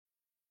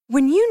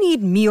When you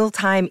need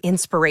mealtime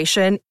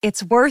inspiration,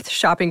 it's worth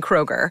shopping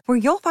Kroger, where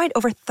you'll find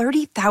over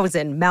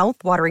 30,000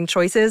 mouth-watering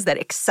choices that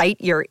excite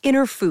your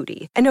inner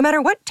foodie. And no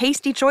matter what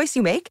tasty choice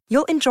you make,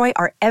 you'll enjoy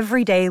our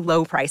everyday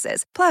low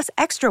prices, plus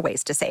extra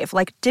ways to save,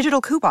 like digital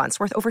coupons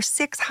worth over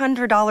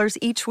 $600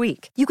 each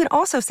week. You can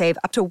also save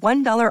up to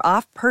 $1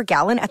 off per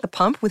gallon at the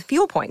pump with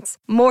fuel points.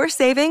 More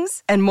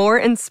savings and more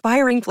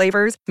inspiring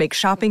flavors make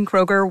shopping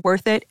Kroger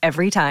worth it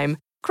every time.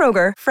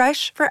 Kroger,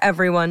 fresh for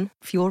everyone.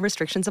 Fuel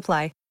restrictions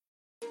apply.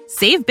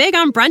 Save big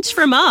on brunch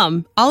for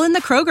mom, all in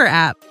the Kroger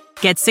app.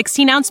 Get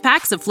 16-ounce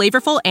packs of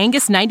flavorful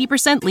Angus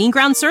 90% lean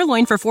ground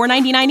sirloin for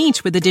 $4.99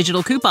 each with a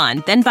digital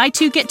coupon. Then buy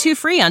 2, get 2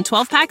 free on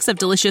 12 packs of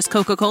delicious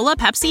Coca-Cola,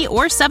 Pepsi,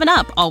 or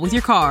 7-Up, all with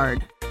your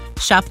card.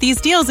 Shop these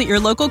deals at your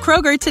local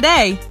Kroger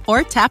today,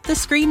 or tap the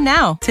screen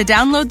now to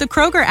download the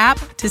Kroger app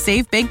to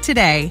save big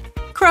today.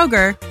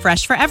 Kroger,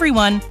 fresh for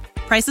everyone.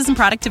 Prices and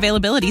product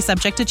availability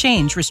subject to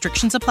change.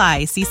 Restrictions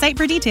apply. See site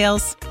for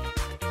details.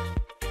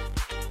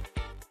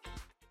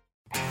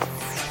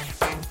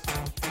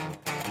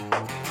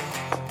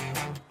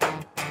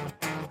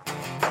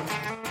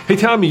 Hey,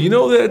 Tommy, you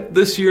know that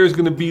this year is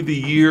going to be the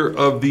year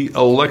of the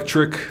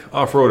electric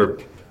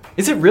off-roader?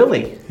 Is it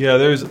really? Yeah,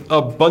 there's a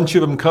bunch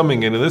of them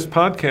coming. And in this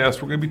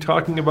podcast, we're going to be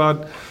talking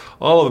about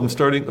all of them,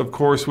 starting, of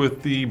course,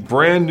 with the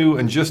brand new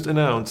and just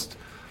announced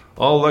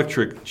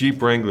all-electric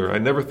Jeep Wrangler. I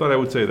never thought I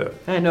would say that.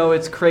 I know,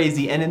 it's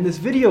crazy. And in this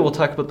video, we'll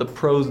talk about the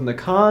pros and the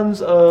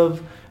cons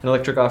of an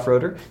electric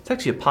off-roader. It's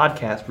actually a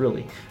podcast,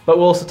 really. But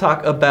we'll also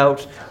talk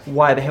about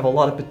why they have a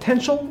lot of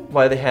potential,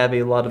 why they have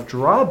a lot of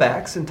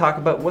drawbacks, and talk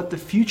about what the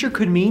future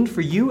could mean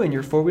for you and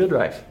your four-wheel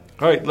drive.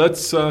 All right,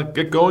 let's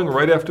get going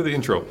right after the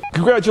intro.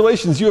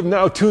 Congratulations, you have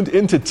now tuned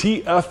into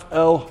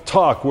TFL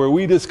Talk, where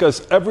we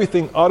discuss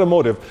everything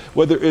automotive,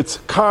 whether it's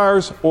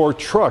cars or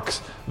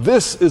trucks.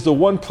 This is the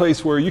one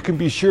place where you can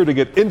be sure to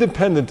get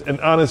independent and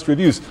honest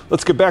reviews.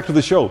 Let's get back to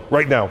the show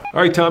right now.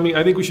 All right, Tommy,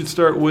 I think we should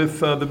start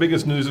with the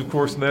biggest news, of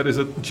course, and that is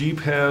that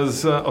Jeep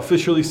has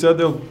officially said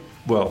they're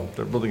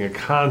building a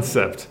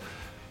concept,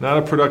 not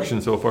a production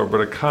so far, but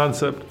a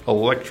concept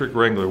electric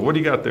Wrangler. What do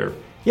you got there?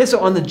 Yeah,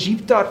 so on the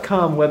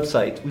Jeep.com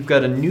website, we've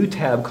got a new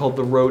tab called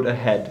The Road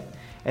Ahead.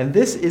 And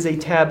this is a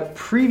tab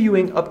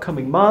previewing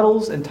upcoming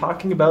models and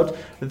talking about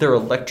their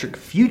electric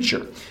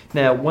future.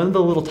 Now, one of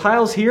the little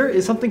tiles here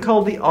is something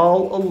called the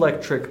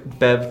all-electric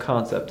BEV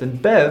concept.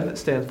 And BEV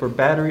stands for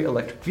Battery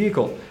Electric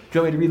Vehicle. Do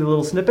you want me to read the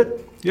little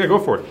snippet? Yeah, go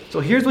for it. So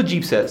here's what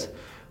Jeep says.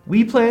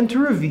 We plan to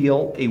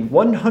reveal a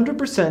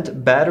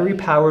 100%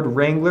 battery-powered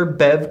Wrangler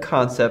BEV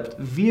concept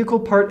vehicle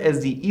part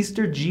as the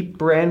Easter Jeep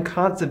brand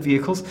concept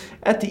vehicles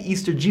at the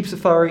Easter Jeep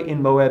Safari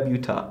in Moab,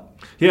 Utah.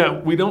 Yeah,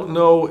 we don't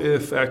know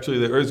if actually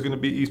there is going to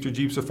be Easter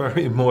Jeep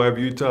Safari in Moab,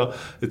 Utah.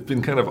 It's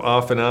been kind of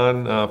off and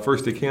on.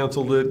 First they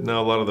canceled it.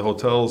 Now a lot of the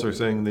hotels are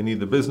saying they need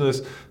the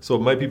business. So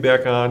it might be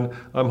back on.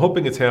 I'm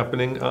hoping it's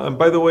happening. And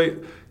by the way,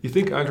 you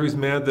think Andre's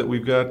mad that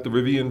we've got the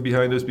Rivian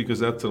behind us because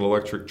that's an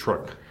electric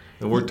truck?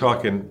 And we're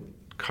talking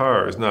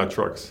cars, not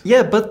trucks.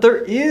 Yeah, but there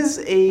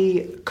is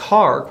a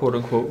car, quote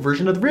unquote,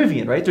 version of the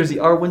Rivian, right? There's the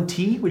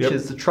R1T, which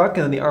is the truck,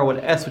 and then the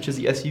R1S, which is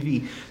the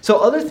SUV. So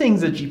other things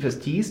that Jeep has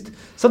teased,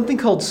 something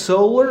called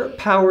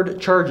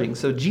solar-powered charging.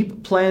 So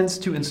Jeep plans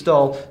to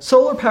install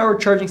solar-powered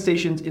charging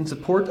stations in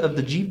support of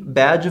the Jeep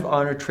Badge of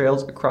Honor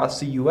trails across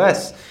the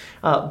U.S.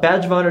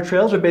 Badge of Honor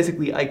trails are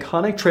basically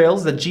iconic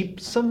trails that Jeep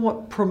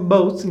somewhat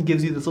promotes and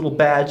gives you this little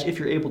badge if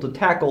you're able to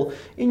tackle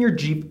in your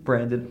Jeep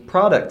branded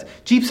product.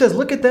 Jeep says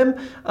look for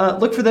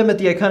them at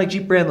the iconic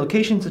Jeep brand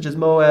locations such as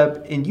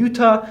Moab in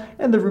Utah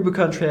and the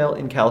Rubicon Trail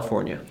in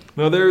California.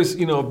 Now there's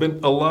been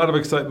a lot of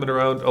excitement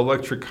around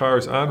electric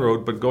cars on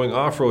road, but going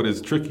off road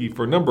is tricky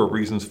for a number of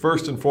reasons.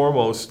 First and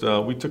foremost,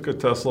 we took a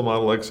Tesla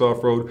Model X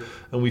off road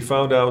and we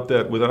found out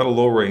that without a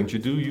low range, you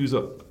do use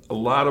a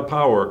lot of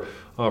power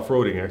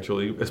off-roading,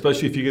 actually,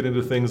 especially if you get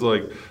into things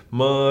like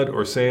mud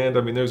or sand.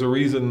 I mean, there's a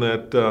reason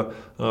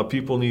that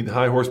people need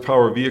high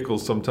horsepower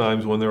vehicles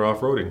sometimes when they're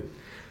off-roading.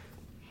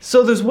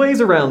 So there's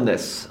ways around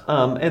this,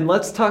 and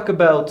let's talk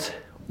about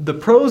the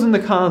pros and the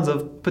cons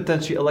of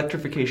potentially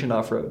electrification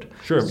off-road.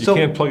 Sure, you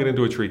can't plug it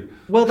into a tree.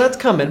 Well, that's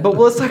coming, but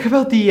let's talk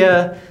about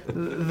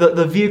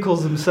the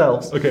vehicles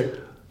themselves. Okay.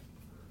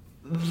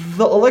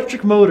 The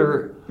electric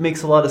motor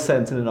makes a lot of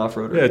sense in an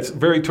off-roader. Yeah, it's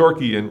very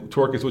torquey, and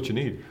torque is what you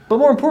need. But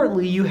more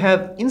importantly, you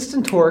have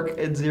instant torque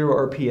at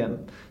 0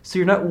 RPM. So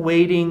you're not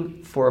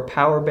waiting for a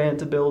power band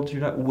to build. You're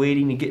not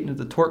waiting to get into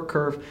the torque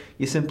curve.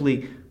 You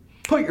simply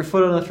put your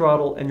foot on the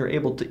throttle, and you're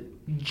able to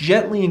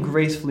gently and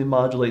gracefully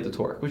modulate the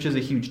torque, which is a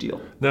huge deal.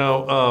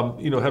 Now,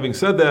 having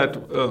said that,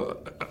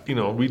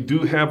 we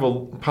do have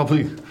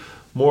probably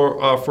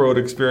more off-road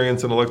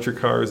experience in electric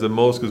cars than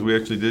most because we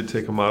actually did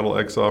take a Model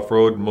X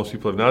off-road, and most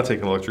people have not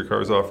taken electric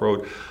cars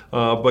off-road.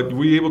 But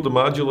were you able to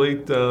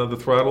modulate the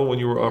throttle when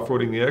you were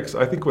off-roading the X?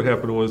 I think what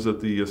happened was that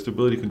the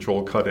stability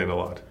control cut in a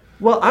lot.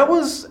 Well, I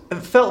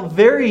felt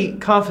very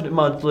confident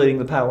modulating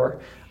the power.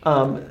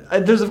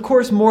 There's, of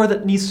course, more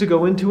that needs to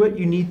go into it.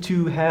 You need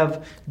to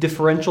have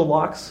differential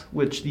locks,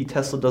 which the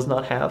Tesla does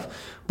not have.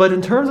 But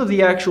in terms of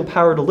the actual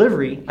power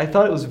delivery, I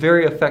thought it was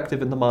very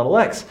effective in the Model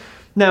X.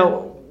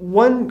 Now,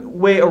 one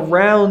way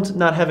around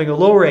not having a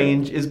low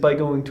range is by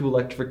going to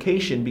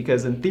electrification,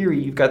 because in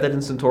theory, you've got that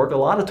instant torque, a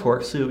lot of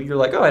torque, so you're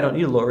like, oh, I don't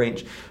need a low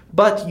range.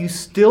 But you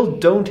still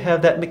don't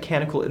have that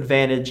mechanical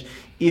advantage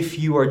if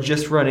you are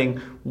just running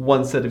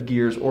one set of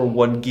gears or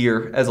one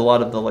gear, as a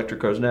lot of the electric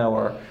cars now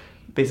are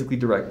basically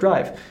direct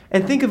drive.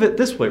 And think of it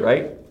this way,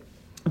 right?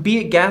 Be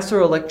it gas or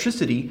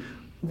electricity,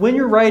 when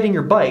you're riding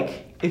your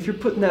bike, if you're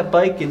putting that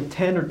bike in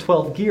 10 or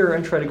 12 gear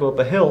and try to go up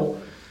a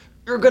hill,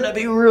 you're going to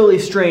be really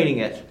straining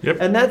it. Yep.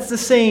 And that's the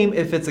same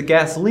if it's a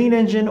gasoline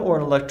engine or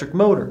an electric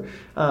motor.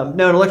 Now,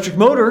 an electric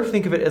motor,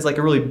 think of it as like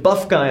a really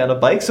buff guy on a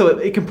bike, so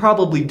it can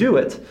probably do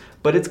it,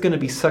 but it's going to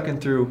be sucking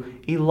through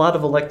a lot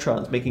of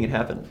electrons making it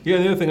happen. Yeah,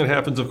 and the other thing that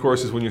happens, of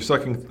course, is when you're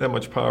sucking that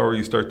much power,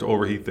 you start to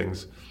overheat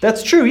things.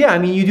 That's true, yeah. I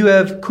mean, you do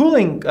have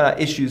cooling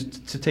issues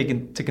to take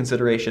into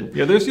consideration.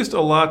 Yeah, there's just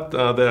a lot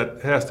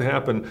that has to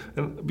happen.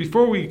 And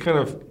before we kind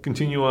of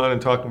continue on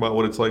and talk about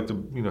what it's like to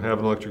have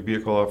an electric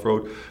vehicle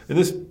off-road, in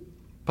this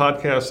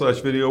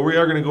podcast/video, we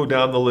are going to go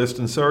down the list.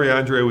 And sorry,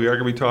 Andre, we are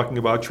going to be talking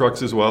about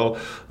trucks as well,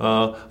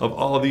 of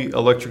all the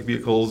electric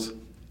vehicles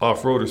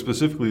off-roader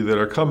specifically that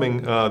are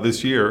coming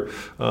this year.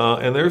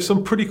 And there's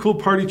some pretty cool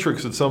party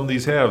tricks that some of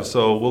these have,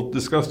 so we'll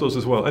discuss those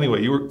as well.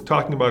 Anyway, you were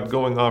talking about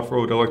going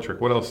off-road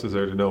electric. What else is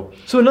there to know?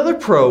 So another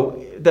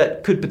pro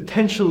that could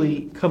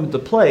potentially come into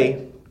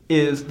play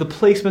is the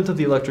placement of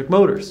the electric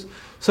motors.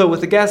 So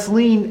with the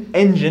gasoline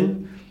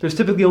engine, there's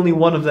typically only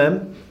one of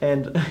them,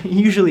 and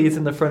usually it's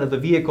in the front of the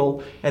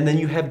vehicle, and then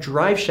you have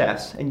drive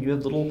shafts, and you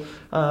have little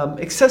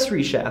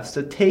accessory shafts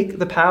to take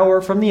the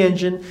power from the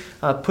engine,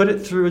 put it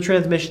through a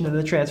transmission in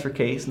the transfer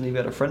case, and then you've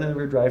got a front and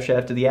rear drive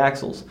shaft to the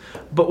axles.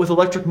 But with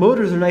electric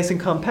motors, they're nice and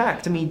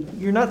compact. I mean,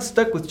 you're not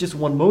stuck with just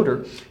one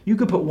motor. You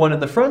could put one in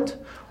the front,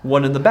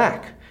 one in the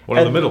back. One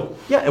in the middle.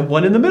 Yeah, and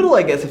one in the middle,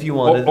 I guess, if you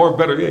wanted. Or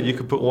better yet, you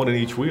could put one in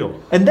each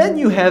wheel. And then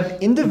you have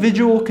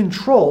individual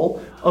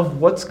control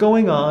of what's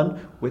going on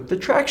with the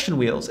traction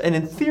wheels. And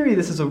in theory,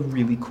 this is a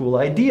really cool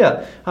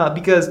idea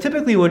because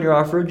typically when you're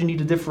off-road, you need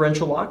a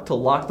differential lock to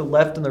lock the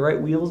left and the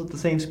right wheels at the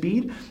same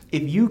speed.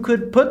 If you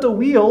could put the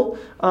wheel,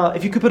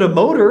 if you could put a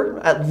motor,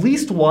 at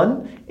least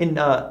one, in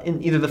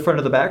either the front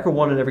or the back or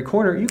one in every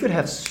corner, you could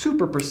have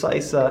super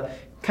precise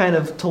kind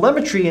of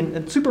telemetry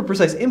and super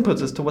precise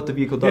inputs as to what the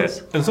vehicle does.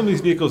 Yeah, and some of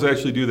these vehicles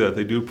actually do that.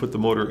 They do put the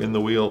motor in the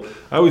wheel.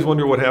 I always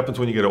wonder what happens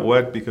when you get it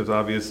wet, because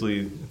obviously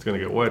it's going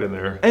to get wet in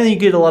there. And then you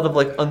get a lot of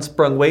like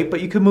unsprung weight,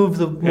 but you can move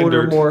the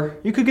motor more.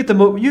 You could get the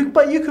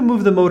but you can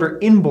move the motor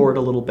inboard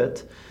a little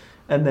bit,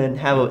 and then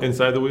have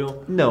inside the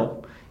wheel.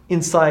 No.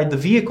 Inside the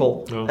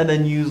vehicle, and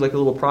then use like a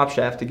little prop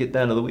shaft to get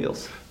down to the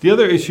wheels. The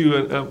other issue,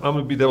 and I'm going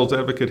to be devil's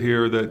advocate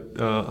here,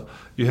 that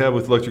you have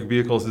with electric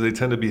vehicles is they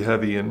tend to be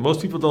heavy. And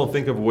most people don't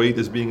think of weight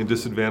as being a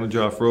disadvantage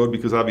off-road,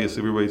 because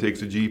obviously everybody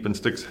takes a Jeep and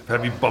sticks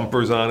heavy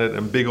bumpers on it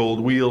and big old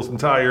wheels and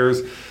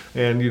tires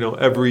and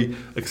every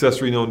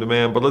accessory known to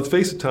man. But let's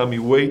face it, Tommy,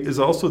 weight is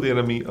also the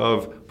enemy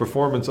of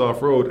performance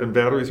off-road, and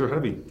batteries are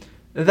heavy.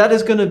 That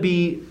is going to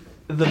be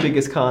the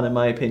biggest con, in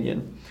my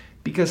opinion,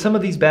 because some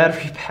of these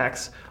battery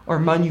packs are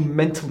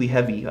monumentally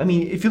heavy. I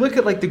mean, if you look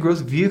at like the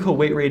gross vehicle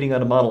weight rating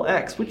on a Model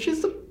X, which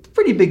is a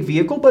pretty big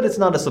vehicle, but it's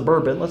not a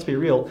Suburban, let's be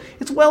real,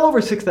 it's well over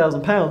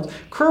 6,000 pounds.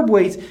 Curb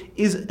weight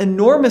is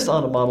enormous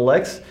on a Model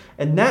X,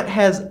 and that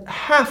has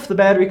half the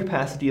battery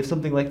capacity of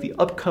something like the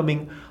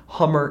upcoming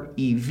Hummer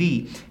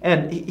EV.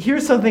 And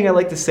here's something I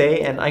like to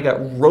say, and I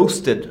got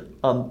roasted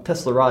on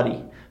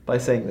Teslarati by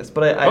saying this,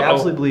 but I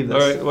absolutely believe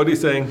this. All right, what are you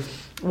saying?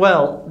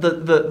 Well,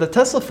 the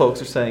Tesla folks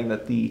are saying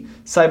that the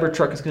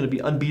Cybertruck is going to be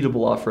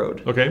unbeatable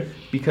off-road. Okay.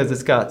 Because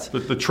it's got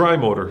the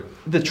tri-motor.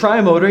 The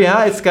tri-motor,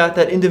 yeah. It's got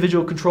that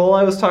individual control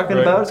I was talking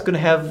about. It's going to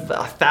have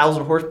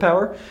 1,000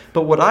 horsepower.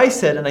 But what I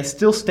said, and I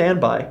still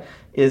stand by,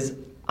 is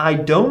I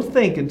don't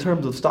think in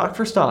terms of stock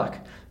for stock,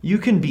 you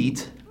can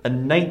beat a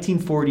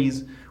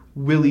 1940s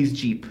Willys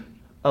Jeep.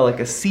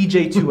 Like a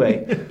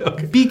CJ2A.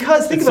 Okay.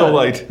 Because think it's about so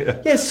light.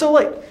 Yeah, it's so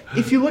light.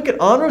 If you look at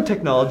on-road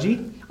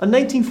technology, a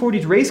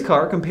 1940s race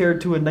car compared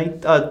to an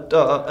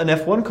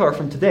F1 car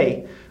from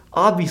today,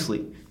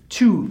 obviously,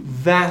 two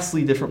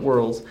vastly different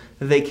worlds.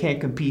 They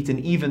can't compete,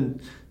 and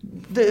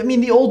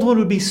the old one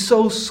would be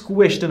so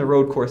squished in a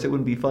road course, it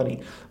wouldn't be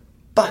funny.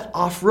 But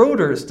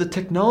off-roaders, the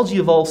technology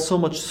evolves so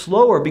much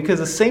slower because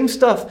the same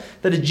stuff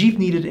that a Jeep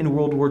needed in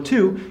World War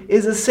II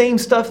is the same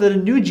stuff that a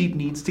new Jeep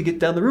needs to get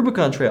down the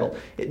Rubicon Trail.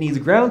 It needs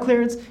ground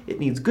clearance, it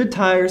needs good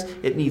tires,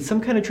 it needs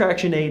some kind of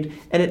traction aid,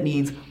 and it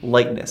needs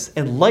lightness.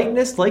 And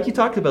lightness, like you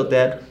talked about,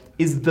 Dad,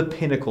 is the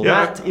pinnacle.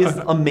 Yeah, that is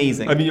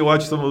amazing. I mean, you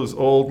watch some of those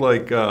old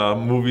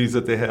movies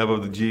that they have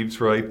of the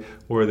Jeeps, right,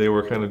 where they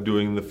were kind of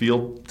doing the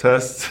field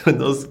tests, and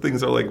those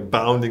things are like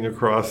bounding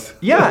across,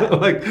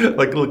 like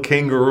little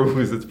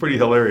kangaroos. It's pretty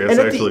hilarious, and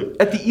actually.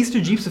 At the Easter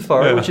Jeep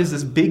Safari, which is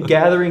this big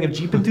gathering of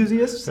Jeep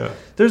enthusiasts,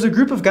 there's a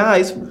group of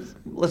guys,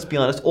 let's be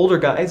honest, older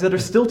guys, that are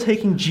still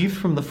taking Jeeps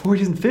from the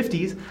 40s and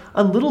 50s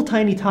on little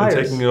tiny tires.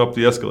 And taking them up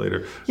the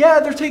escalator. Yeah,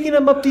 they're taking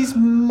them up these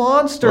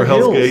monster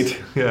hills. Or Hell's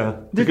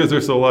Gate, because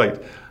they're so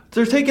light.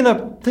 They're taking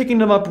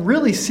them up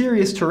really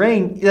serious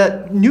terrain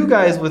that new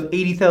guys with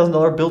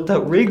 $80,000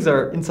 built-out rigs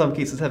are, in some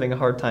cases, having a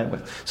hard time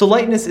with. So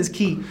lightness is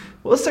key.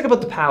 Well, let's talk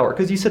about the power,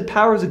 because you said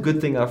power is a good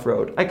thing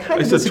off-road.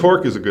 I said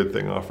torque is a good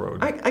thing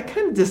off-road. I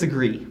kind of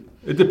disagree.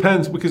 It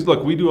depends, because,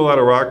 look, we do a lot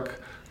of rock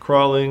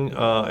crawling,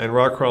 and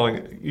rock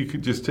crawling, you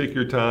could just take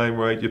your time,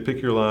 right? You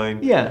pick your line.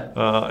 Yeah.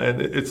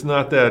 And it's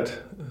not that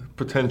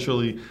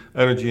potentially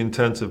energy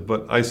intensive,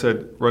 but I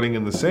said running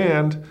in the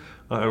sand,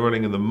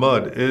 running in the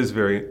mud is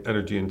very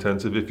energy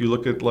intensive. If you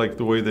look at like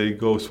the way they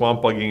go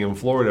swamp bugging in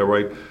Florida,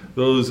 right?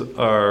 Those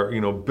are,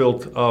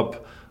 built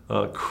up,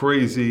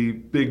 crazy,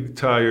 big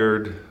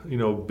tired,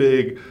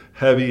 big,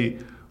 heavy,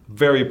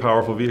 very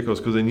powerful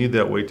vehicles because they need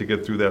that weight to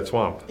get through that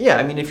swamp. Yeah,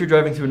 I mean, if you're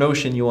driving through an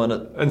ocean, you want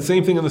to... And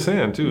same thing in the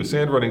sand, too.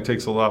 Sand running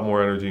takes a lot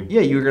more energy.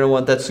 Yeah, you're going to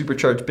want that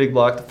supercharged big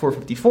block, the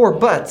 454.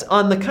 But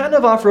on the kind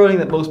of off-roading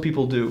that most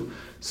people do,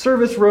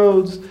 service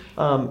roads,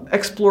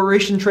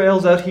 exploration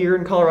trails out here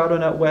in Colorado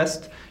and out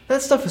west,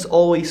 that stuff is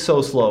always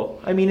so slow.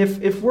 I mean,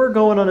 if we're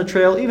going on a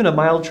trail, even a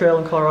mild trail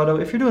in Colorado,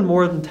 if you're doing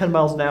more than 10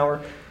 miles an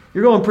hour,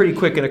 you're going pretty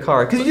quick in a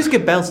car because you just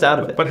get bounced out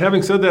of it. But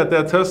having said that,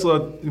 that Tesla,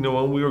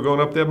 when we were going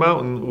up that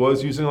mountain,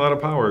 was using a lot of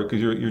power because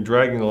you're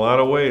dragging a lot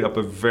of weight up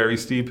a very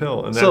steep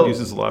hill, and that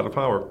uses a lot of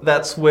power.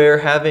 That's where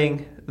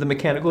having the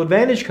mechanical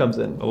advantage comes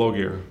in. A low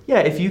gear. Yeah,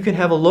 if you can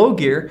have a low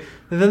gear,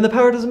 then the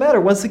power doesn't matter.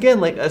 Once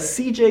again, like a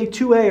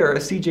CJ2A or a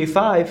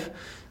CJ5,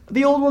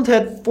 the old ones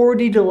had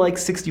 40 to like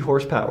 60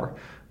 horsepower.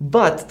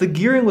 But the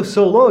gearing was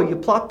so low, you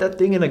plop that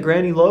thing in a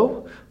granny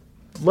low,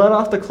 let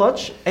off the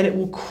clutch, and it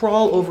will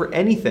crawl over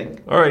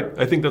anything. All right,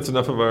 I think that's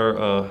enough of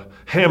our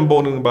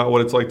ham-boning about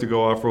what it's like to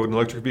go off-road in an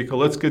electric vehicle.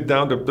 Let's get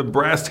down to the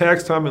brass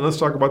tacks, Tom, and let's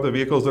talk about the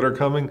vehicles that are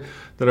coming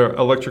that are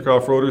electric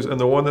off-roaders. And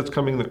the one that's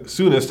coming the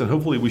soonest, and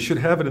hopefully we should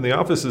have it in the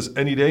offices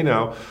any day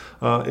now,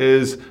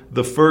 is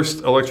the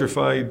first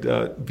electrified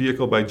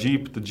vehicle by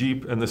Jeep, the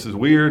Jeep, and this is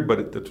weird,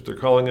 but that's what they're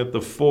calling it, the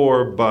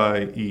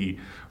 4xe,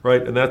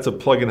 right? And that's a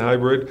plug-in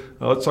hybrid.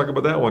 Let's talk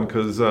about that one,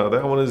 because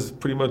that one is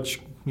pretty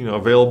much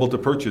available to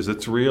purchase.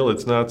 It's real.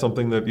 It's not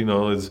something that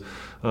is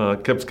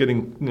keeps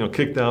getting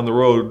kicked down the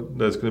road.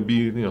 That's going to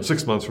be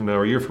 6 months from now,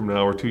 or a year from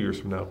now, or 2 years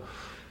from now.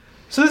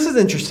 So this is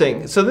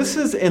interesting. So this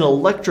is an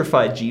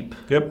electrified Jeep.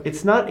 Yep.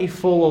 It's not a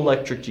full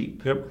electric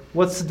Jeep. Yep.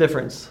 What's the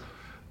difference?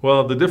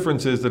 Well, the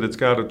difference is that it's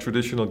got a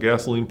traditional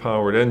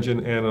gasoline-powered engine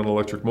and an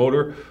electric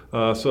motor.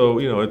 So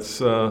it's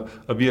a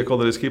vehicle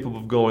that is capable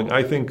of going,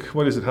 I think,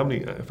 what is it, how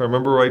many, if I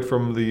remember right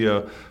from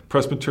the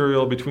press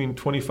material, between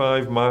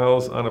 25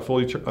 miles on a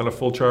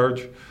full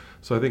charge.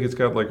 So I think it's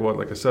got like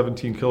a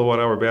 17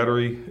 kilowatt-hour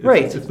battery.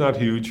 It's not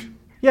huge.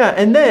 Yeah,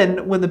 and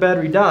then when the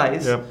battery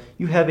dies,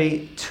 you have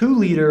a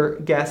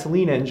 2-liter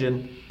gasoline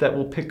engine that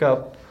will pick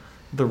up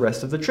the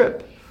rest of the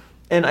trip.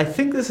 And I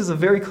think this is a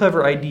very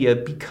clever idea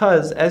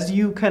because, as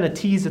you kind of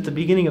teased at the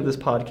beginning of this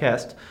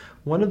podcast,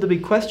 one of the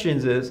big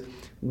questions is,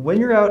 when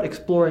you're out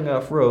exploring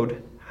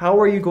off-road, how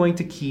are you going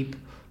to keep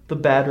the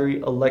battery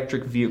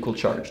electric vehicle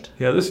charged?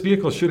 Yeah, this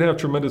vehicle should have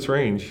tremendous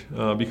range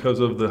because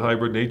of the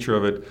hybrid nature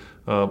of it,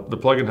 the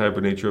plug-in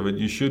hybrid nature of it.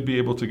 You should be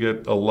able to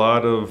get a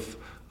lot of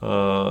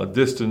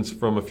distance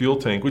from a fuel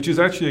tank, which is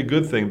actually a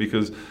good thing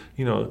because,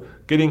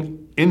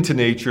 getting into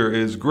nature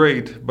is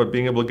great, but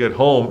being able to get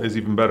home is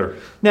even better.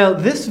 Now,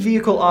 this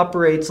vehicle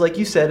operates, like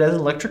you said, as an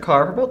electric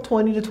car, about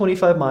 20 to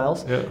 25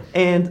 miles. Yeah.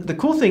 And the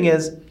cool thing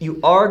is you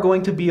are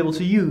going to be able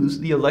to use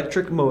the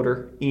electric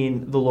motor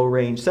in the low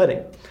range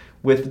setting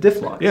with diff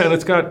locks. Yeah, and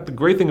it's got the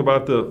great thing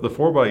about the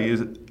 4xe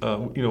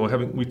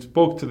is, we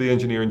spoke to the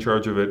engineer in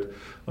charge of it,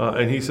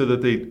 and he said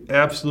that they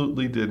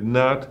absolutely did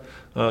not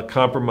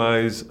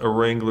compromise a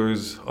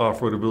Wrangler's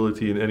off-road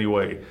ability in any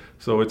way.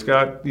 So it's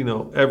got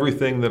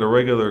everything that a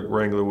regular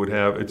Wrangler would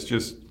have. It's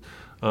just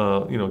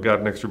got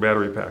an extra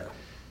battery pack.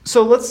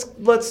 So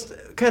let's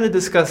kind of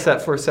discuss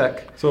that for a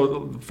sec.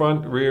 So the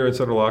front, rear, and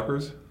center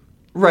lockers.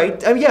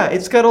 Right. Yeah,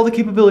 it's got all the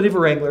capability of a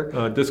Wrangler.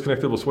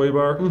 Disconnectable sway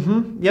bar.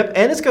 Mm-hmm. Yep.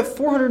 And it's got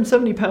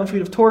 470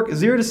 pound-feet of torque,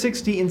 0 to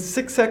 60 in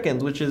 6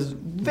 seconds, which is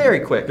very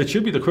quick. It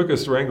should be the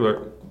quickest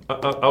Wrangler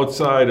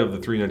outside of the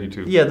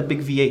 392. Yeah, the big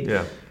V8.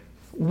 Yeah.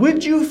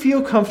 Would you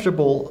feel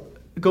comfortable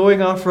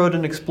going off-road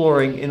and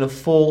exploring in a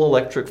full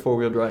electric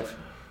four-wheel drive?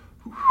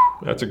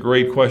 That's a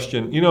great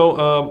question.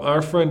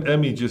 Our friend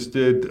Emmy just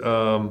did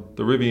the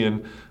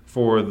Rivian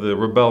for the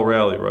Rebelle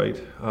Rally,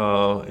 right?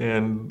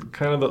 And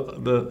kind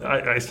of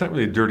it's not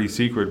really a dirty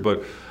secret,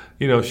 but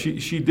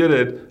she did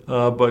it.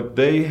 But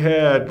they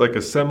had like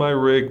a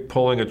semi-rig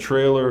pulling a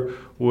trailer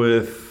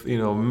with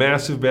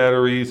massive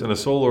batteries and a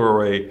solar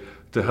array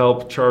to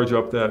help charge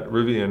up that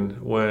Rivian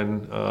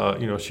when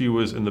she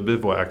was in the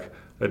bivouac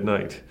at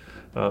night.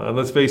 And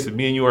let's face it,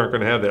 me and you aren't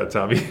going to have that,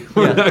 Tommy.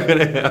 We're not going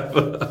to have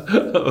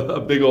a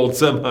big old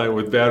semi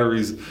with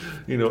batteries,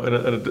 and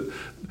a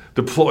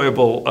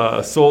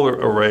deployable solar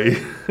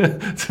array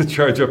to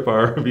charge up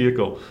our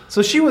vehicle.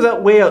 So she was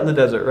way out in the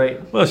desert,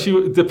 right? Well,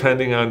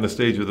 depending on the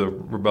stage of the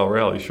Rebelle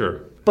Rally,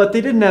 sure. But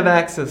they didn't have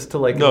access to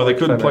No, they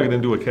couldn't plug it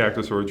into a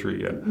cactus or a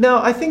tree yet. No,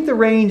 I think the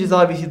range is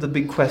obviously the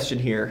big question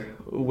here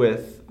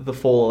with the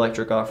full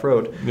electric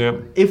off-road. Yeah.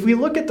 If we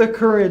look at the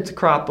current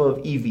crop of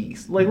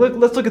EVs,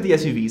 let's look at the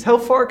SUVs. How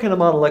far can a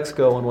Model X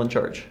go on one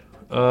charge?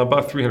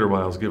 About 300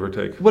 miles, give or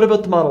take. What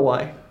about the Model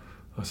Y?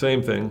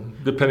 Same thing,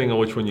 depending on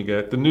which one you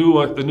get. The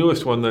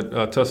newest one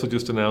that Tesla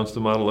just announced,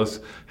 the Model S,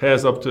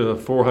 has up to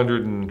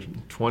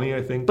 420,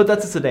 I think. But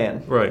that's a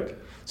sedan. Right.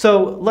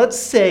 So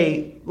let's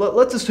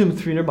assume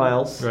 300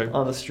 miles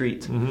on the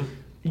street. Mm-hmm.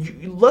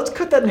 Let's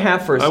cut that in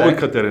half for a second. I would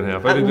cut that in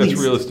half. I think that's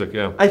realistic,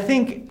 yeah. I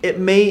think it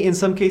may, in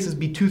some cases,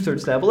 be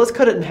 2/3 down, but let's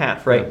cut it in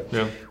half, right?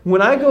 Yeah.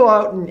 When I go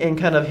out and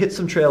kind of hit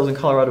some trails in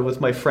Colorado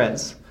with my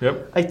friends,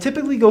 I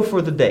typically go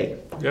for the day.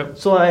 Yep.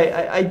 So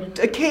I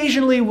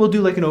occasionally will do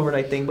like an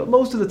overnight thing, but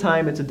most of the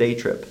time it's a day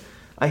trip.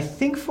 I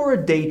think for a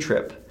day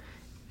trip,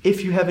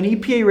 if you have an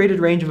EPA-rated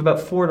range of about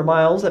 400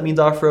 miles, that means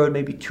off-road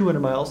maybe 200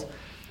 miles,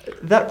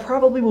 that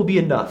probably will be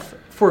enough.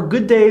 For a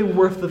good day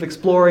worth of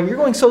exploring, you're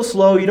going so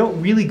slow, you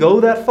don't really go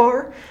that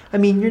far. I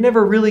mean, you're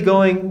never really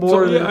going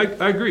more than...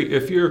 I agree.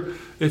 If you're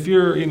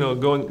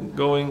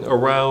going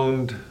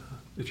around,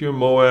 if you're in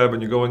Moab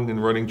and you're going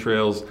and running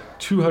trails,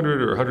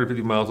 200 or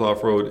 150 miles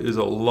off-road is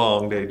a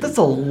long day. That's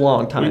a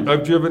long time.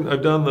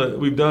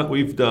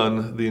 We've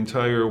done the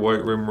entire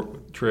White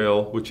Rim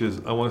Trail, which is,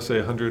 I want to say,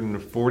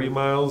 140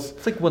 miles.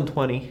 It's like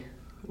 120.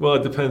 Well,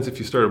 it depends if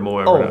you start at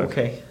Moab or not. Oh,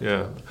 okay.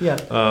 Yeah.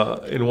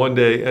 In one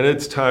day, and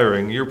it's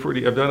tiring.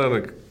 I've done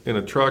it in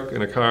a truck,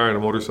 in a car, and a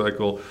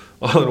motorcycle,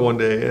 all in one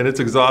day, and it's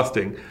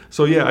exhausting.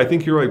 So yeah, I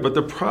think you're right. But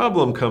the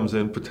problem comes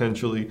in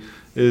potentially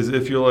is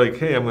if you're like,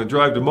 hey, I'm going to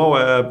drive to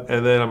Moab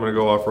and then I'm going to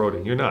go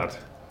off-roading. You're not.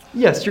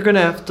 Yes, you're going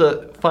to have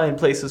to find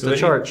places to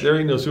charge. There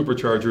ain't no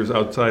superchargers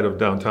outside of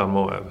downtown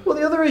Moab. Well,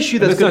 the other issue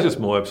it's not just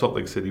Moab, Salt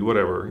Lake City,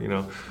 whatever,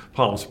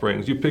 Palm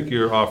Springs. You pick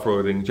your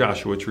off-roading,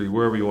 Joshua Tree,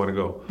 wherever you want to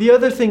go. The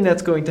other thing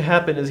that's going to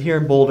happen is here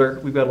in Boulder,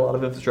 we've got a lot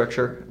of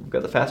infrastructure. We've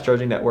got the fast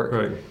charging network.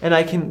 Right. And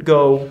I can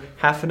go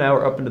half an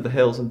hour up into the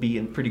hills and be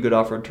in pretty good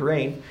off-road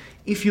terrain.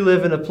 If you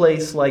live in a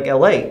place like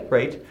LA,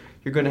 right,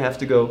 you're going to have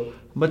to go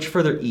much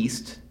further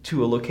east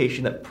to a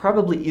location that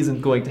probably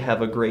isn't going to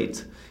have a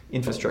great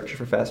infrastructure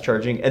for fast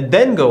charging, and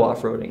then go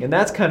off-roading. And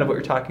that's kind of what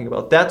you're talking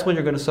about. That's when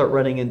you're going to start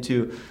running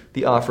into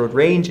the off-road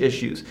range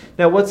issues.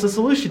 Now, what's the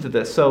solution to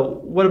this? So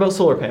what about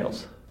solar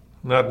panels?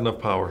 Not enough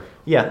power.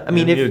 Yeah, I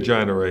mean, you need a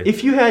giant array.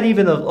 If you had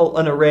even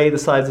an array the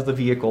size of the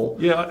vehicle.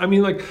 Yeah, I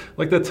mean, like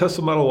that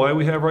Tesla Model Y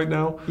we have right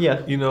now.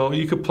 Yeah.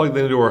 You could plug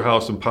that into our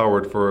house and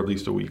power it for at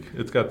least a week.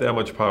 It's got that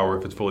much power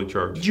if it's fully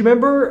charged. Do you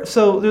remember?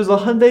 So there's a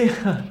Hyundai.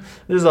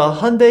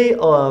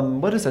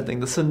 What is that thing?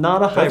 The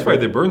Sonata Hybrid. That's why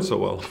they burn so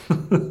well.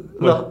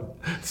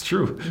 It's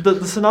true.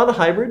 The Sonata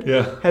Hybrid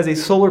has a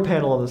solar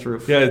panel on this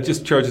roof. Yeah, it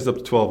just charges up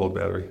to 12-volt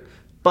battery.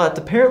 But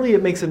apparently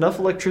it makes enough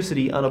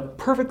electricity on a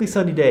perfectly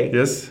sunny day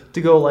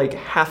to go like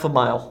half a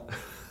mile.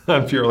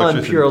 On pure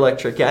electricity. On pure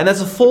electric, yeah. And that's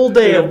a full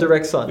day of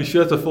direct sun. You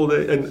sure that's a full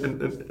day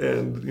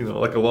and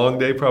like a long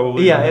day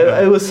probably?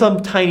 Yeah, it was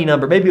some tiny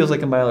number. Maybe it was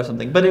like a mile or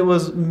something. But it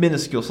was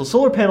minuscule. So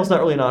solar panel's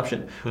not really an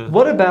option.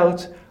 What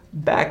about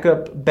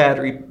backup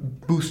battery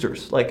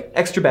boosters, like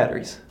extra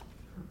batteries?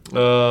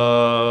 Not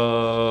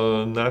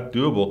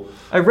doable.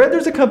 I read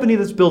there's a company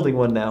that's building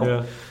one now.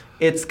 Yeah.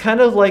 It's kind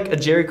of like a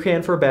jerry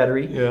can for a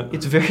battery. Yeah.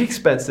 It's very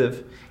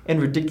expensive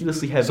and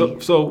ridiculously heavy.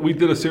 So we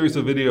did a series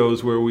of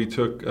videos where we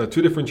took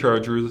two different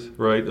chargers,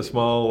 right? A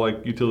small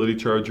like utility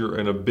charger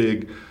and a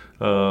big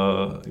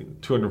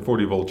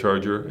 240 volt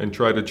charger, and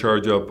tried to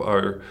charge up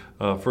our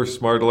first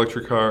smart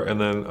electric car and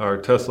then our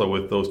Tesla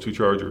with those two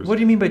chargers. What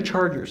do you mean by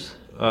chargers?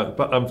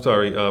 I'm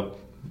sorry,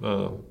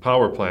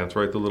 power plants,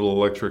 right? The little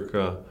electric...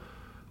 the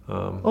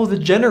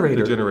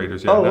generator. The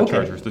generators, yeah, not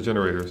chargers, the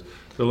generators.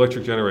 The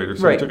electric generators.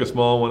 So we took a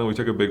small one and we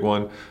took a big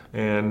one,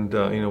 and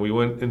we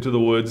went into the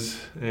woods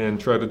and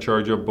tried to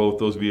charge up both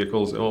those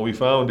vehicles. And what we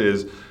found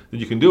is that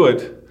you can do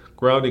it.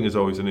 Grounding is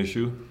always an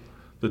issue.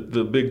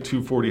 The big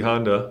 240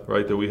 Honda,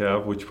 right, that we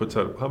have, which puts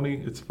out how many?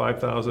 It's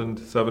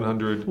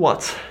 5,700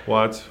 watts,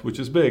 which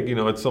is big.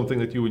 It's something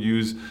that you would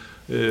use.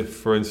 If,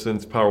 for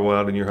instance, power went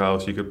out in your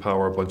house, you could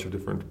power a bunch of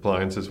different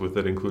appliances with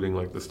it, including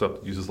like the stuff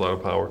that uses a lot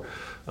of power.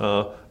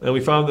 And we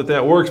found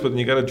that works, but then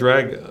you got to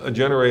drag a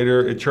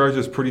generator. It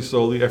charges pretty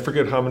slowly. I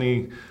forget how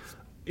many.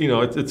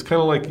 It's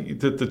kind of like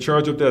to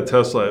charge up that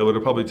Tesla, it would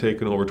have probably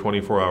taken over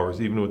 24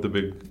 hours, even with the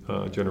big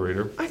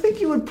generator. I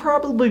think you would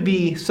probably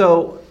be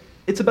so.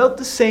 It's about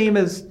the same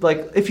as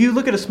like if you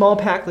look at a small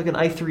pack like an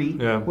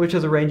i3, which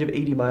has a range of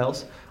 80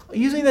 miles.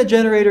 Using that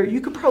generator, you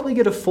could probably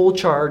get a full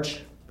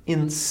charge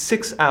in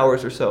 6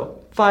 hours or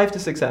so. 5 to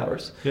 6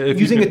 hours if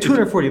using a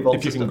 240 volt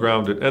if you system. can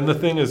ground it. And the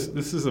thing is,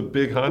 this is a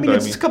big Honda. I mean,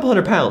 it's a couple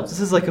hundred pounds.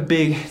 This is like a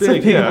big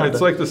yeah, Honda. it's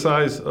like the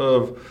size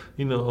of,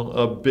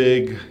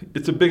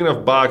 it's a big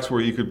enough box where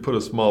you could put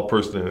a small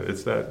person in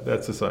it.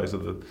 That's the size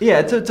of the... Yeah,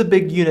 it's a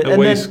big unit. It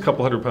weighs a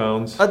couple hundred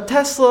pounds. A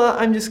Tesla,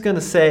 I'm just going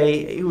to say,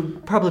 it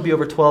would probably be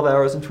over 12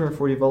 hours and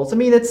 240 volts. I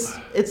mean, it's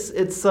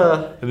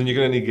And then you're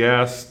going to need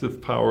gas to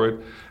power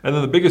it. And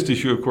then the biggest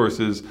issue, of course,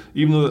 is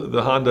even though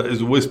the Honda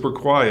is whisper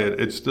quiet,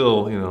 it's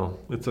still,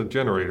 it's a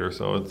generator,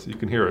 so you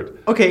can hear it.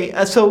 Okay,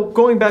 so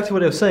going back to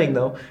what I was saying,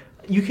 though,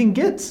 you can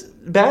get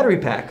battery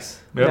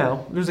packs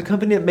now. There's a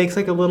company that makes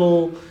like a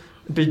little,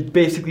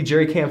 basically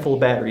jerry can full of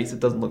batteries. It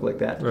doesn't look like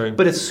that. Right.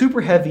 But it's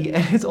super heavy,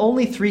 and it's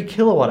only 3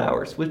 kilowatt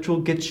hours, which will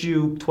get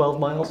you 12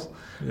 miles.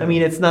 Yeah. I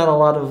mean, it's not a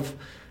lot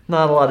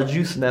of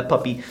juice in that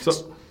puppy.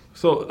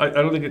 So I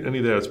don't think any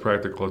of that is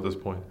practical at this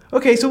point.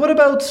 Okay, so what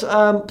about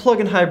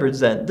plug-in hybrids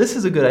then? This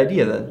is a good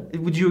idea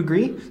then. Would you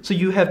agree? So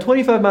you have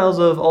 25 miles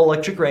of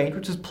all-electric range,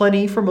 which is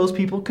plenty for most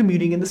people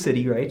commuting in the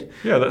city, right?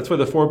 Yeah, that's why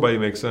the 4xe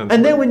makes sense.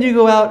 And then when you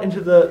go out into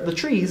the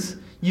trees,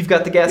 you've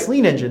got the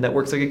gasoline engine that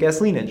works like a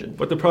gasoline engine.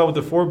 But the problem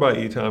with the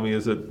 4xe, Tommy,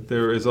 is that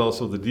there is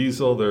also the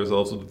diesel, there's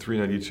also the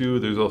 392,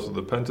 there's also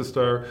the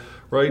Pentastar,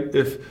 right?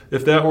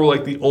 If that were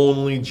like the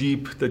only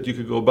Jeep that you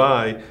could go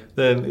buy,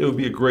 then it would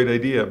be a great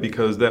idea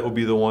because that would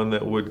be the one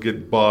that would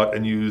get bought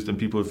and used and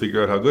people would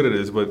figure out how good it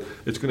is. But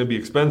it's going to be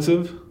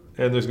expensive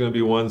and there's going to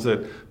be ones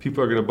that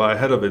people are going to buy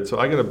ahead of it. So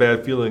I get a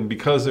bad feeling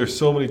because there's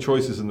so many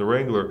choices in the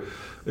Wrangler,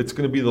 it's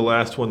going to be the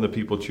last one that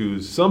people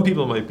choose. Some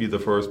people might be the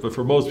first, but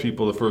for most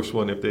people, the first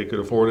one, if they could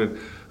afford it,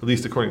 at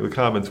least according to the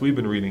comments we've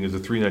been reading, is a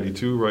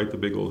 392, right? The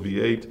big old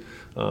V8.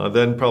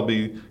 Then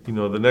probably,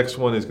 the next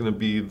one is going to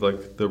be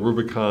like the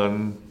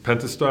Rubicon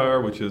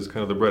Pentastar, which is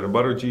kind of the bread and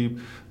butter Jeep.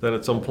 Then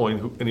at some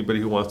point, anybody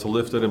who wants to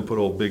lift it and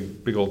put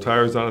big old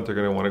tires on it, they're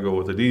going to want to go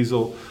with a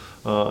diesel.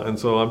 And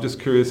so I'm just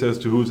curious as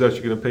to who's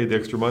actually going to pay the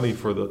extra money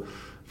for the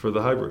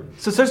hybrid.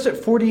 So it starts at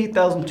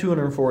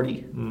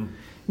 $48,240.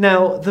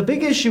 Now, the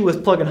big issue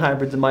with plug-in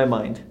hybrids in my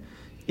mind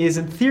is,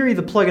 in theory,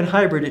 the plug-in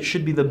hybrid, it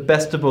should be the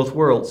best of both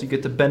worlds. You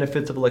get the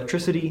benefits of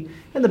electricity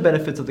and the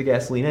benefits of the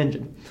gasoline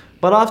engine.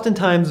 But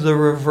oftentimes the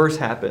reverse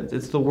happens.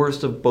 It's the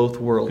worst of both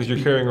worlds. Because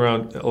you're carrying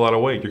around a lot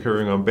of weight. You're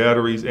carrying around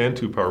batteries and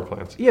 2 power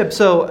plants. Yeah,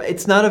 so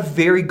it's not a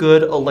very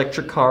good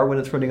electric car when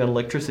it's running on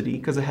electricity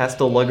because it has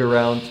to lug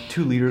around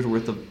 2 liters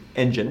worth of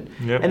engine.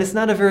 Yep. And it's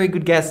not a very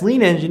good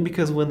gasoline engine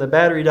because when the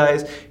battery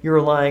dies, you're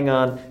relying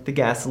on the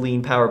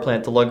gasoline power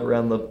plant to lug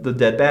around the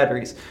dead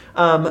batteries.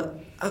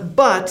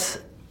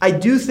 But I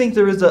do think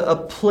there is a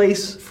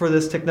place for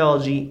this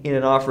technology in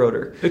an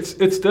off-roader.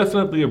 It's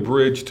definitely a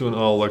bridge to an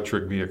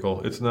all-electric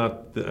vehicle. It's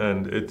not the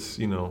end. It's,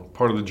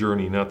 part of the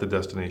journey, not the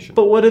destination.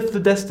 But what if the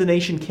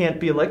destination can't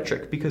be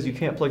electric because you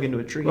can't plug into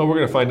a tree? Well, we're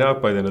going to find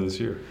out by the end of this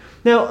year.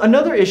 Now,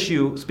 another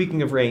issue,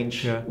 speaking of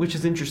range, which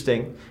is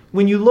interesting,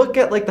 when you look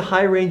at like the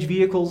high-range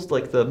vehicles,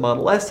 like the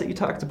Model S that you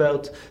talked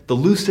about, the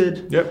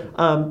Lucid,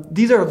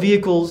 these are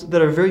vehicles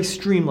that are very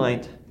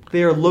streamlined.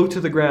 They are low to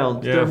the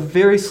ground. Yeah. They're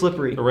very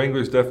slippery. The Wrangler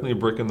is definitely a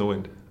brick in the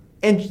wind.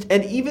 And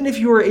even if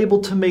you were able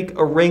to make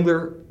a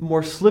Wrangler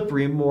more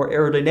slippery, more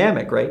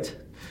aerodynamic, right?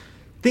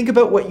 Think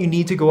about what you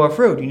need to go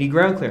off-road. You need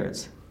ground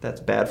clearance. That's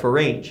bad for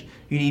range.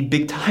 You need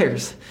big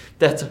tires.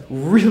 That's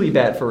really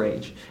bad for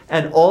range.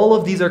 And all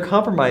of these are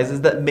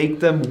compromises that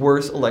make them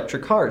worse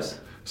electric cars.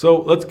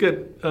 So let's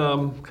get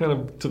kind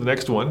of to the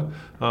next one,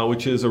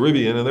 which is a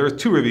Rivian. And there are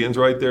 2 Rivians,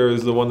 right? There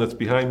is the one that's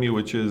behind me,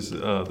 which is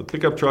the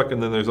pickup truck,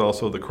 and then there's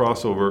also the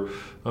crossover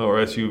or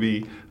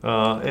SUV.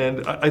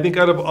 And I think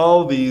out of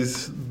all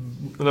these,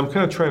 and I'm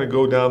kind of trying to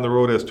go down the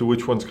road as to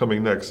which one's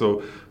coming next.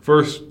 So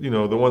first, the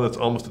one that's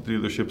almost at the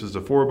dealerships is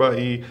the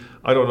 4xe.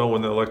 I don't know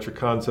when the electric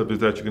concept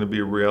is actually going to be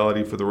a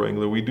reality for the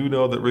Wrangler. We do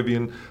know that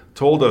Rivian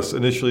told us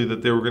initially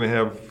that they were going to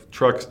have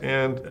trucks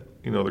and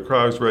the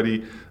cars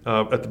ready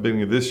at the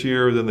beginning of this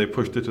year. Then they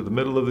pushed it to the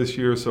middle of this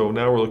year. So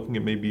now we're looking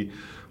at maybe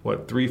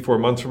 3-4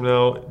 months from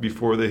now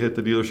before they hit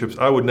the dealerships.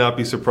 I would not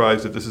be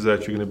surprised if this is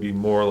actually going to be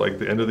more like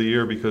the end of the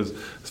year because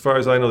as far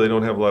as I know, they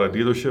don't have a lot of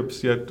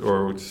dealerships yet,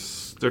 or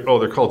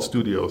they're called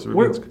studios.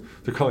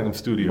 They're calling them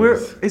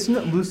studios. Isn't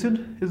it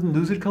Lucid? Isn't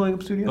Lucid calling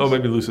them studios? Oh,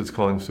 maybe Lucid's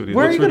calling them studios.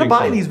 Where are you going to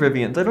buy these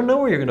Rivians? I don't know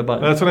where you're going to buy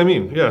them. That's what I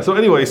mean. Yeah. So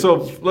anyway,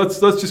 let's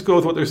just go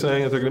with what they're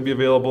saying, that they're going to be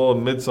available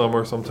in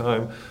midsummer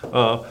sometime.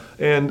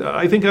 And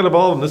I think out of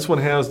all of them, this one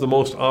has the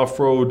most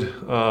off-road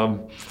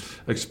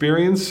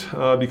experience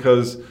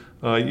because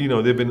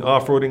they've been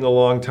off-roading a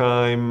long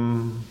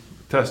time,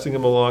 testing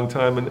them a long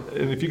time, and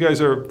if you guys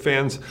are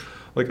fans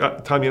like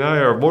Tommy and I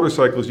are of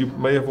motorcycles, you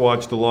may have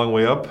watched The Long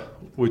Way Up,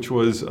 which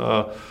was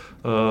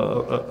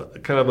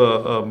kind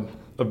of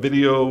a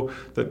video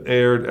that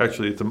aired.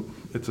 Actually,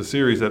 it's a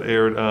series that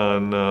aired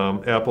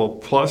on Apple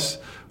Plus,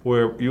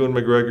 where Ewan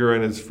McGregor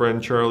and his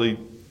friend Charlie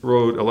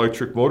rode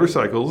electric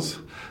motorcycles,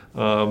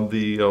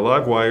 the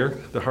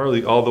Livewire, the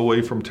Harley, all the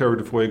way from Terra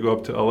del Fuego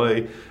up to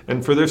LA.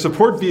 And for their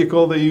support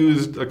vehicle, they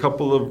used a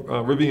couple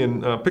of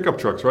Rivian pickup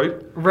trucks, right?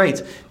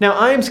 Right. Now,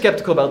 I am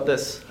skeptical about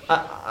this.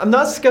 I'm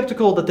not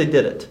skeptical that they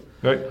did it.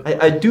 Right.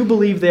 I do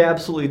believe they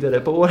absolutely did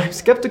it, but what I'm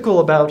skeptical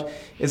about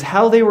is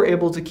how they were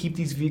able to keep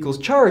these vehicles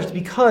charged,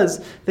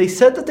 because they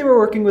said that they were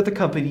working with a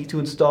company to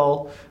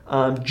install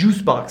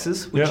juice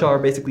boxes, which are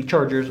basically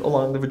chargers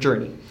along the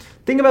journey.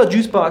 Thing about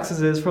juice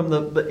boxes is, from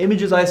the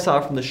images I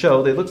saw from the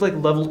show, they looked like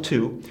level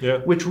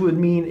 2, which would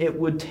mean it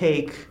would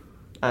take,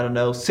 I don't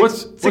know,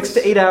 6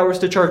 to 8 hours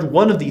to charge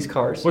one of these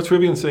cars. What's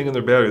Rivian saying in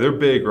their battery? They're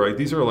big, right?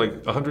 These are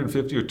like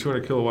 150 or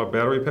 200 kilowatt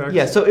battery packs?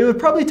 Yeah, so it would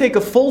probably take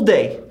a full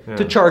day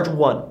to charge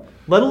one,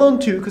 let alone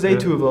 2, because they had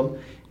 2 of them,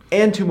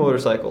 and 2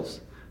 motorcycles.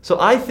 So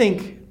I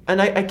think,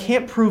 and I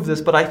can't prove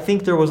this, but I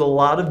think there was a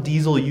lot of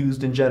diesel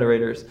used in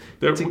generators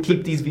to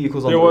keep these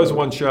vehicles on the road. There was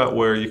one shot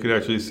where you could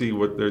actually see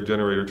what their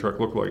generator truck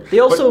looked like. They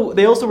also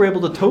were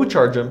able to tow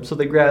charge them, so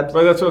they grabbed...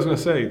 Right, that's what I was going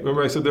to say.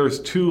 Remember I said there was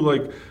 2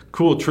 like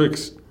cool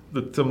tricks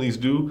that some of these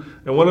do,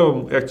 and one of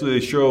them actually they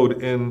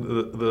showed in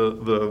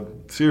the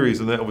series,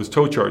 and that was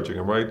tow charging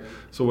them, right?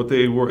 So what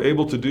they were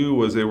able to do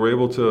was they were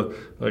able to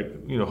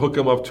hook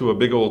them up to a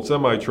big old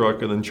semi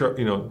truck, and then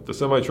the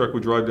semi truck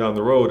would drive down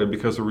the road, and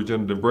because of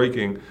regenerative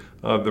braking,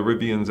 the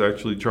Rivians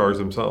actually charge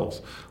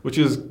themselves, which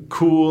is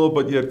cool,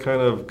 but yet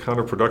kind of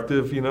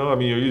counterproductive. I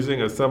mean, you're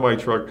using a semi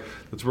truck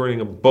that's burning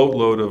a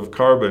boatload of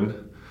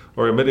carbon,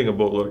 or emitting a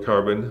boatload of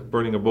carbon,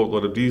 burning a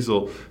boatload of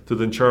diesel, to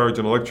then charge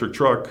an electric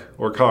truck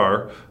or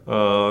car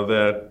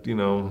that,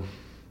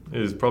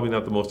 is probably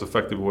not the most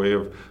effective way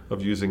of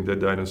using dead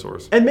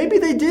dinosaurs. And maybe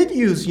they did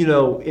use,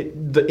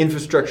 the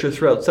infrastructure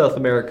throughout South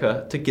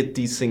America to get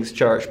these things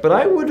charged. But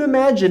I would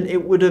imagine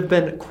it would have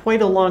been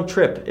quite a long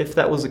trip if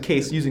that was the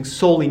case, using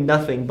solely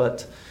nothing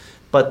but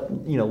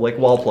like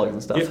wall plugs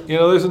and stuff.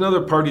 There's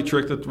another party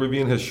trick that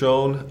Rivian has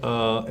shown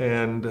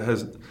and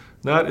has...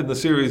 not in the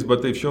series,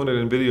 but they've shown it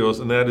in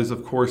videos, and that is,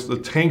 of course, the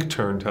tank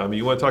turn, Tommy.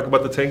 You want to talk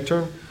about the tank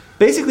turn?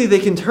 Basically, they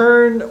can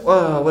turn,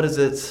 what is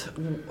it?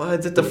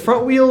 Is it the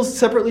front wheels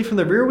separately from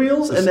the rear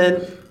wheels? And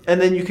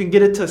then you can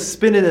get it to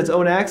spin in its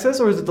own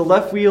axis? Or is it the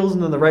left wheels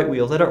and then the right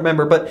wheels? I don't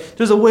remember. But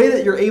there's a way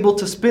that you're able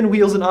to spin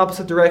wheels in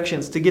opposite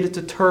directions to get it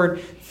to turn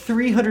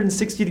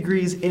 360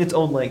 degrees in its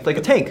own length, like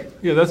a tank.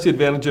 Yeah, that's the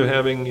advantage of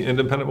having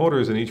independent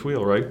motors in each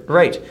wheel, right?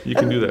 Right. You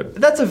can do that.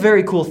 That's a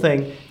very cool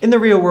thing. In the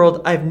real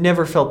world, I've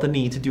never felt the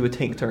need to do a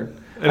tank turn.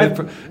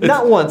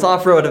 Not once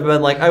off-road have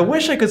been like, I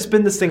wish I could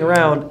spin this thing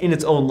around in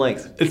its own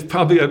length. It's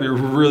probably going to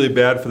be really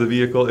bad for the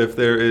vehicle if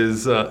there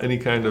is any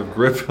kind of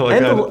grip.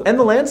 And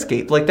the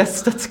landscape. Like,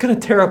 that's going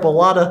to tear up a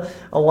lot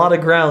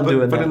of ground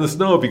doing that. But in the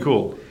snow, it'd be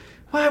cool.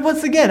 Well,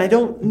 once again, I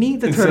don't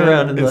need to turn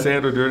around in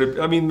sand or dirt.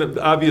 I mean,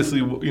 obviously,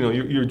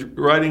 you're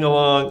riding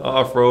along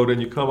off-road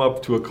and you come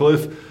up to a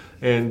cliff,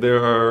 and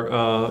there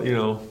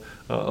are,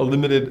 a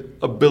limited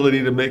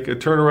ability to make a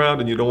turnaround,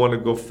 and you don't want to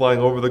go flying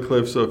over the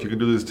cliff. So if you can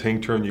do this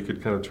tank turn, you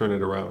could kind of turn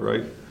it around,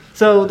 right?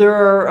 So there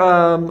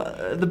are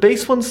the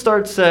base one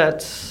starts at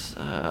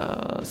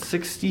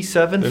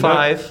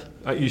 67.5.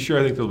 Are you sure?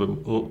 I think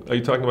are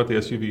you talking about the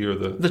SUV or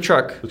the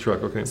truck? The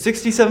truck, okay.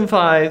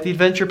 67.5. The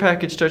Adventure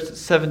package starts at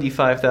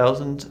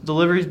 75,000.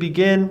 Deliveries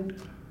begin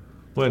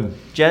when?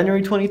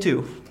 January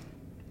 22.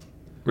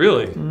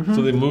 Really? Mm-hmm.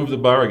 So they moved the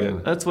bar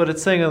again. That's what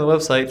it's saying on the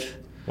website.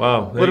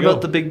 Wow. What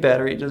about the big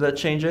battery? Does that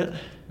change it?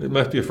 It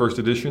might be a first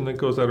edition that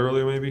goes out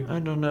earlier, maybe? I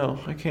don't know.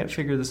 I can't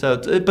figure this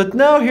out. But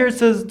now here it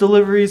says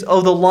deliveries.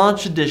 Oh, the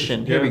launch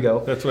edition. Here we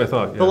go. That's what I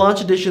thought. Yeah. The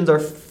launch editions are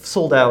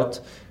sold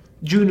out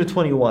June of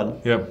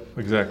 21. Yeah,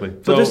 exactly.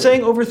 So they're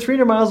saying over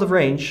 300 miles of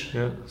range.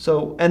 Yeah.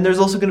 So, and there's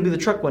also going to be the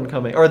truck one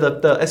coming, or the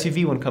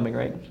SUV one coming,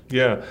 right?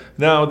 Yeah.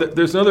 Now,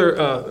 there's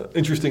another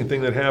interesting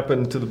thing that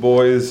happened to the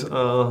boys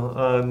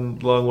on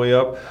Long Way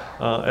Up,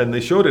 and they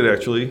showed it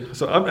actually.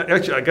 So I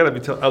got to be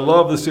I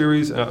love the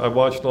series. I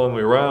watched Long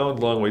Way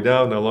Around, Long Way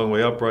Down, now Long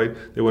Way Up, right?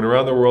 They went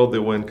around the world. They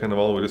went kind of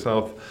all the way to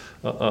South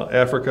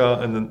Africa,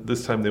 and then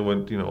this time they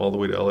went, all the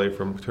way to LA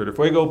from Terra del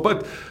Fuego.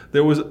 But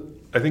there was,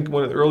 I think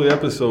one of the early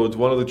episodes,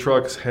 one of the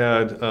trucks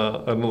had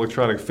an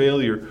electronic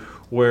failure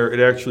where it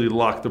actually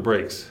locked the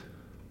brakes,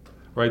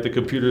 right? The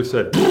computer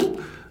said,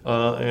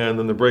 and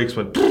then the brakes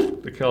went,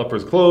 the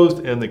calipers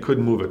closed, and they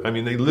couldn't move it. I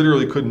mean, they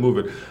literally couldn't move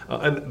it.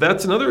 And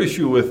that's another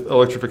issue with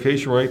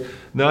electrification, right?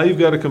 Now you've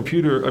got a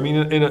computer, I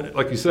mean,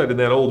 like you said, in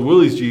that old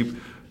Willys Jeep,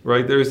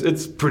 right,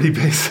 it's pretty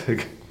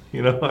basic.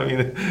 I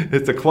mean,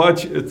 it's a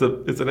clutch, it's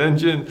an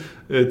engine,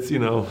 it's,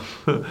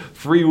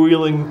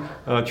 freewheeling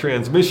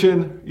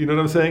transmission, you know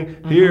what I'm saying?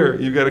 Mm-hmm. Here,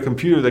 you've got a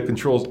computer that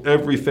controls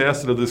every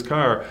facet of this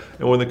car,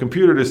 and when the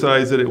computer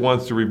decides that it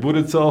wants to reboot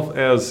itself,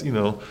 as,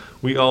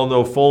 we all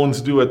know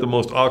phones do at the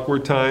most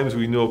awkward times,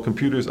 we know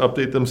computers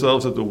update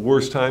themselves at the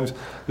worst times,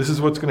 this is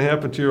what's going to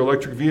happen to your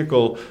electric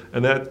vehicle,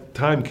 and that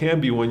time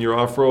can be when you're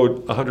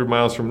off-road 100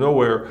 miles from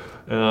nowhere,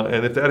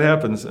 and if that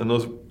happens, and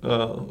those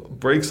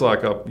brakes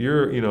lock up,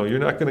 you're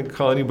not going to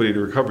call anybody to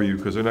recover you,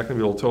 because they're not going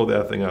to be able to tow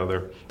that thing out of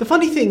there. The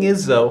funny thing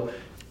is, though,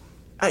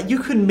 you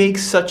could make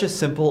such a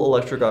simple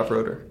electric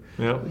off-roader.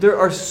 Yeah. There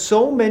are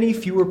so many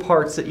fewer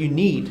parts that you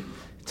need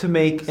to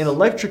make an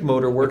electric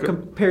motor work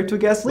compared to a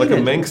gasoline engine.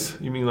 engine. Like a Manx?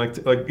 You mean like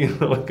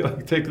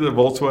take the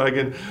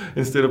Volkswagen,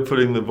 instead of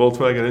putting the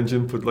Volkswagen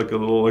engine, put like a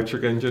little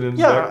electric engine in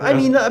the back? I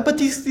mean, but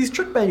these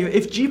truck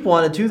if Jeep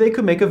wanted to, they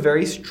could make a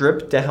very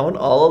stripped down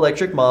all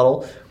electric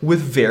model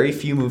with very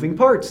few moving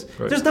parts.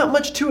 Right. There's not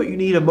much to it. You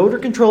need a motor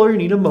controller, you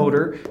need a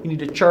motor, you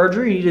need a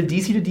charger, you need a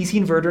DC to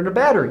DC inverter and a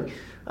battery.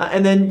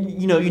 And then,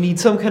 you need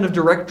some kind of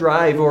direct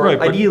drive or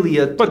ideally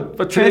a But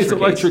today's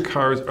electric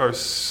cars are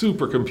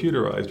super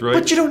computerized, right?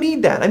 But you don't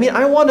need that. I mean,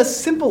 I want a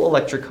simple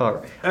electric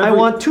car. I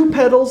want 2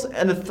 pedals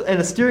and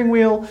a steering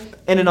wheel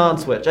and an on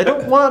switch. I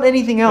don't want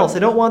anything else. I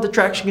don't want the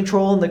traction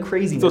control and the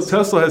craziness. So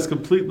Tesla has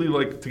completely,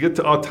 to get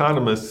to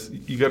autonomous,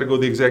 you got to go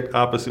the exact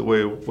opposite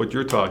way of what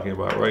you're talking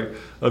about, right?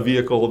 A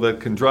vehicle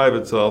that can drive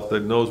itself,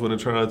 that knows when to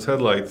turn on its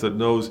headlights, that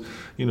knows,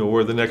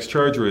 where the next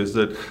charger is,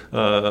 that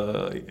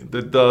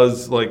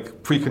does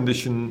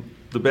precondition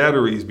the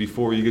batteries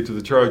before you get to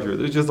the charger.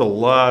 There's just a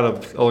lot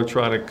of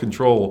electronic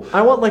control.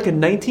 I want like a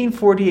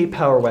 1948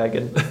 Power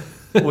Wagon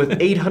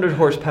with 800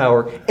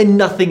 horsepower and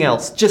nothing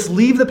else. Just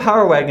leave the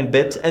Power Wagon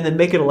bit and then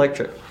make it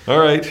electric. All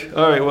right.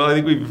 Well, I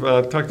think we've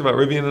talked about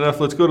Rivian enough.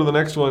 Let's go to the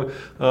next one.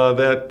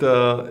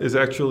 That is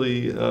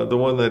actually the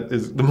one that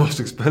is the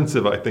most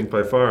expensive, I think,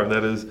 by far, and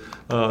that is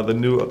the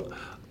new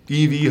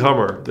EV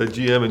Hummer that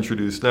GM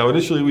introduced. Now,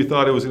 initially we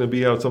thought it was going to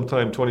be out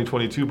sometime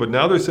 2022, but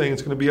now they're saying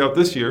it's going to be out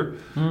this year.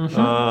 Mm-hmm.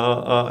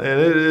 And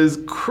it is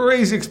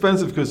crazy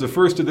expensive because the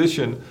first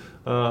edition,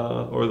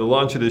 or the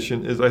launch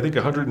edition, is I think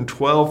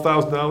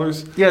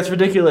 $112,000. Yeah, it's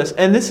ridiculous.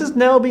 And this is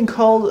now being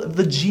called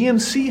the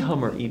GMC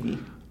Hummer EV.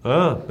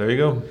 Ah, there you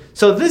go.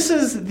 So this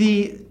is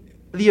the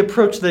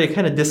approach that I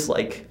kind of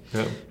dislike.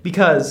 Yeah.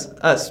 Because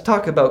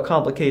talk about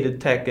complicated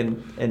tech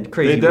and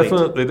crazy.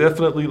 They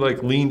definitely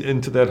leaned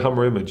into that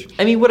Hummer image.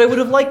 I mean, what I would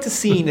have liked to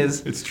seen is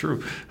it's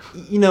true.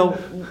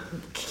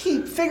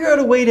 Figure out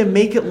a way to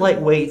make it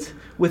lightweight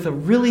with a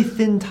really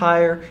thin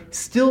tire,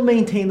 still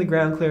maintain the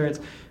ground clearance.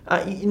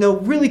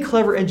 Really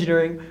clever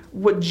engineering.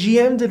 What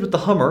GM did with the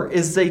Hummer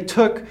is they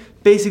took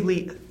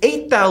basically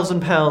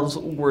 8,000 pounds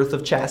worth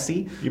of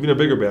chassis. Even a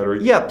bigger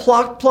battery. Yeah,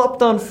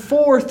 plopped on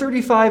 4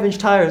 35-inch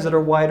tires that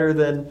are wider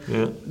than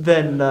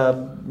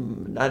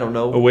I don't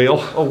know. A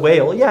whale. A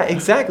whale, yeah,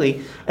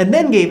 exactly. And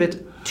then gave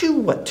it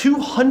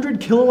 200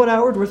 kilowatt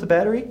hours worth of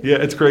battery? Yeah,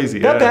 it's crazy.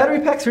 That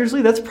battery pack,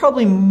 seriously, that's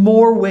probably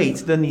more weight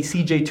than the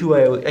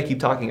CJ2 I keep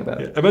talking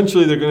about. Yeah,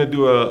 eventually they're going to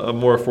do a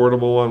more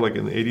affordable one, like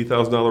in the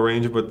 $80,000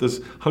 range, but this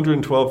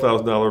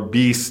 $112,000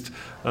 beast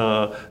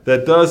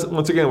that does,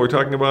 once again, we're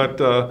talking about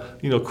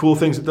cool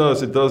things it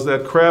does. It does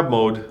that crab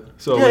mode.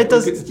 So yeah, it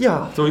does.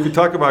 Yeah. So we could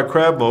talk about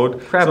crab mode.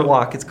 Crab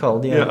walk, it's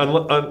called. Yeah.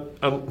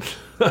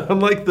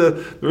 Unlike the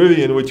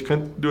Rivian, which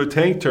can do a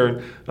tank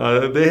turn,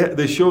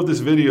 they showed this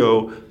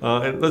video,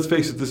 and let's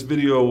face it, this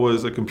video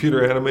was a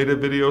computer animated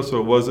video, so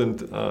it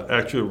wasn't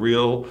actually a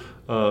real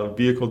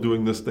vehicle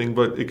doing this thing,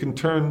 but it can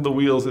turn the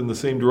wheels in the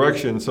same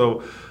direction.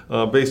 So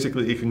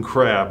basically, it can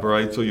crab,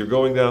 right? So you're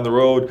going down the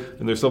road,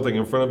 and there's something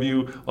in front of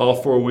you. All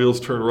 4 wheels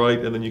turn right,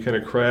 and then you kind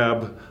of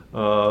crab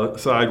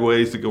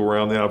sideways to go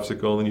around the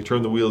obstacle, and then you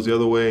turn the wheels the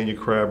other way, and you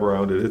crab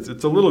around it.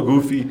 It's a little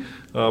goofy,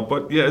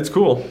 but yeah, it's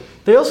cool.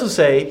 They also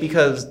say,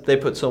 because they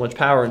put so much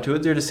power into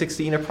it, 0 to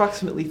 60 in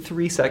approximately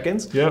 3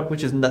 seconds,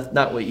 which is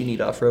not what you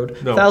need off-road.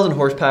 No. 1,000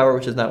 horsepower,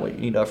 which is not what you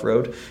need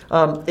off-road.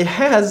 It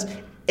has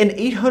an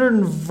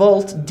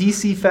 800-volt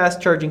DC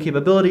fast charging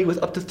capability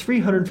with up to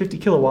 350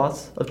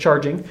 kilowatts of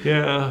charging.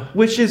 Yeah.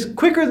 Which is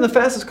quicker than the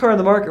fastest car on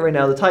the market right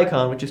now, the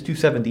Taycan, which is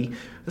 270.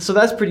 So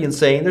that's pretty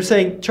insane. They're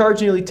saying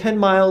charge nearly 10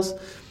 miles.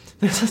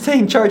 They're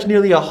saying charge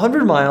nearly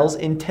 100 miles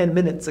in 10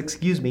 minutes,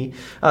 excuse me.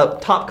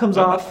 Top comes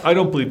off. I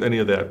don't believe any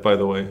of that, by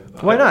the way.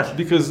 Why not?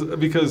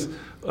 Because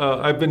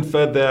I've been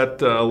fed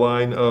that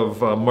line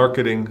of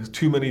marketing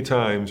too many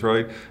times,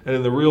 right? And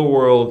in the real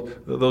world,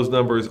 those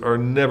numbers are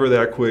never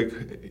that quick.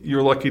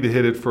 You're lucky to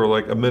hit it for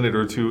like a minute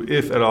or two,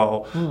 if at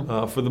all.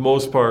 For the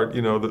most part,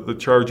 the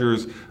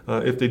chargers,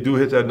 if they do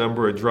hit that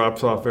number, it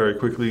drops off very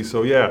quickly.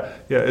 So yeah,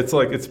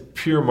 it's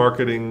pure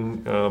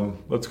marketing.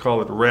 Let's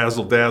call it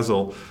razzle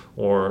dazzle.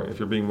 Or if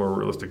you're being more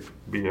realistic,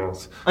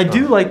 BS. I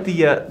do like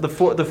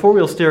the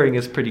four-wheel steering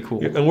is pretty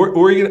cool. Yeah, and where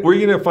are you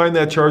going to find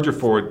that charger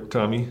for it,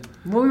 Tommy?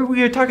 Well,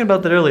 we were talking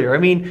about that earlier. I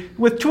mean,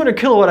 with 200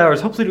 kilowatt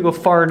hours, hopefully to go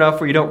far enough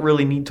where you don't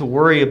really need to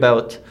worry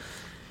about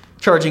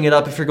charging it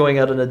up if you're going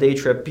out on a day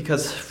trip,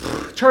 because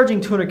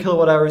charging 200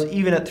 kilowatt hours,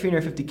 even at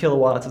 350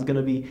 kilowatts, is going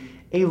to be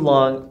a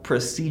long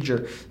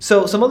procedure.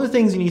 So some other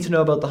things you need to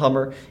know about the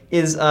Hummer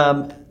is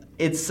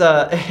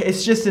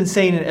it's just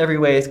insane in every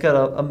way. It's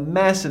got a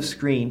massive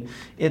screen.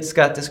 It's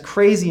got this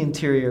crazy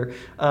interior.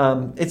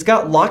 It's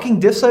got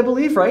locking diffs, I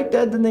believe, right,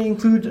 Dad? Didn't they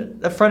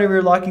include a front and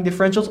rear locking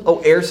differentials?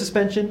 Oh, air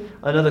suspension.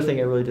 Another thing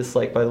I really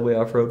dislike, by the way,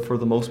 off-road for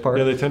the most part.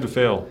 Yeah, they tend to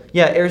fail.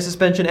 Yeah, air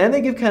suspension, and they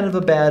give kind of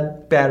a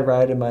bad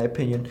ride, in my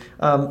opinion.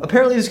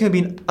 Apparently, there's going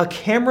to be a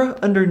camera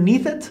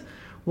underneath it.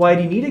 Why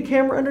do you need a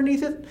camera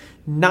underneath it?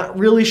 Not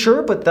really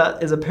sure, but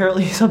that is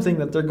apparently something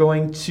that they're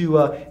going to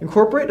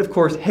incorporate. Of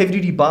course,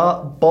 heavy-duty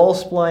ball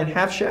spline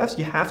half shafts.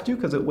 You have to,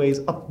 because it weighs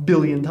 1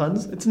 billion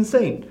tons. It's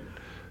insane.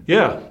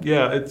 Yeah,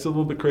 it's a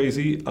little bit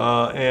crazy,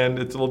 and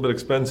it's a little bit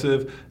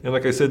expensive. And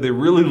like I said, they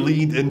really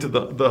leaned into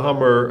the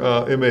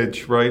Hummer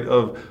image, right?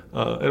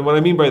 And what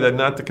I mean by that,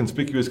 not the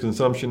conspicuous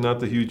consumption, not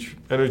the huge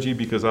energy,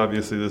 because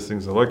obviously this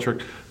thing's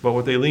electric, but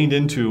what they leaned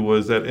into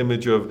was that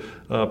image of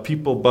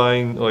people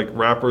buying, like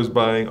rappers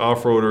buying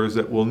off-roaders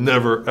that will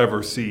never,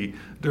 ever see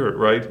dirt,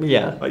 right?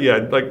 Yeah.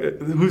 Like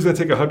who's going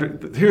to take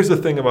 100? Here's the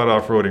thing about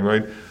off-roading,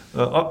 right?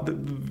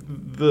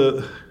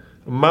 The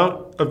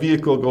amount a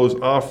vehicle goes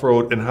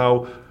off-road and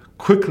how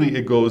quickly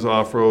it goes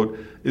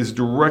off-road is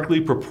directly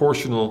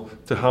proportional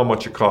to how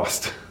much it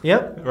costs.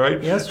 Yep.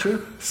 Right? Yeah, that's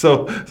true.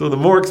 So the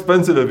more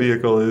expensive a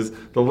vehicle is,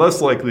 the less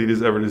likely it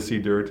is ever to see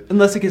dirt.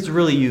 Unless it gets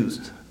really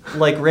used,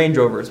 like Range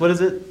Rovers. What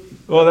is it?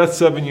 Well, that's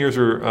 7 years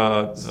or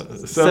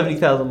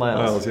 70,000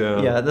 miles.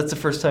 Yeah. Yeah, that's the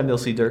first time you'll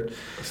see dirt.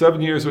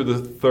 7 years or the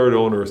third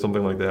owner or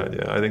something like that.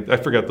 Yeah, I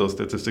forgot those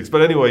statistics.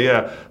 But anyway,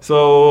 yeah.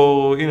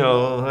 So,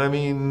 I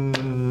mean...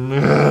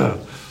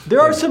 There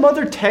are some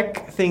other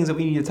tech things that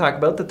we need to talk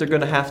about that they're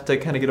going to have to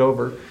kind of get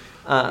over.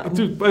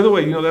 Dude, by the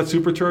way, that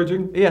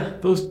supercharging? Yeah.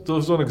 Those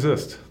don't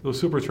exist. Those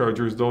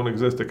superchargers don't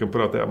exist that can put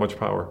out that much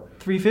power.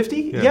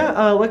 350?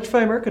 Yeah,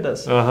 Electrify America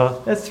does. Uh-huh.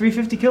 That's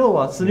 350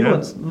 kilowatts, the new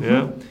ones.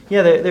 Mm-hmm.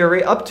 Yeah,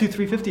 they're up to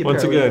 350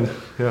 Once apparently.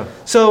 again, yeah.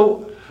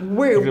 So...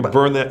 You're gonna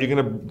burn that. You're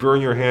gonna burn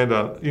your hand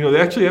out.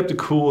 They actually have to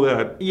cool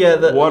that.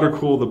 Yeah, water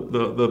cool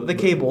the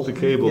cable. The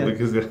cable Yeah.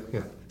 because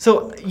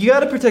So you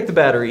got to protect the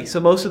battery. So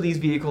most of these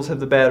vehicles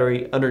have the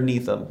battery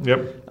underneath them.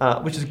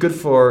 Yep. Which is good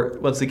for,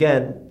 once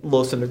again,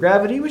 low center of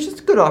gravity, which is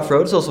good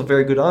off-road. It's also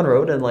very good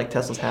on-road, and like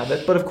Teslas have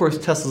it. But of course,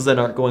 Teslas then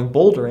aren't going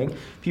bouldering.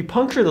 If you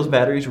puncture those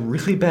batteries,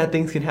 really bad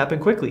things can happen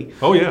quickly.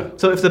 Oh yeah.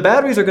 So if the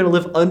batteries are going to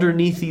live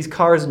underneath these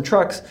cars and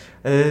trucks,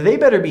 they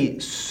better be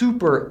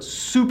super,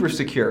 super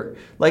secure.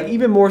 Like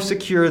even more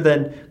secure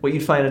than what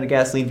you'd find in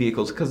gasoline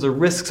vehicles, because the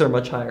risks are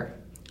much higher.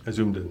 I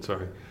zoomed in.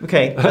 Sorry.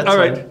 Okay. That's All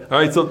right. fine. All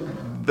right. So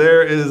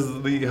there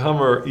is the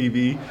Hummer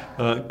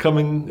EV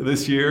coming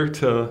this year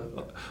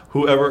to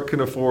whoever can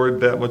afford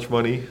that much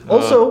money.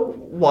 Also,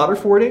 water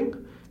fording.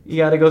 You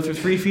got to go through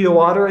 3 feet of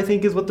water, I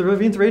think, is what the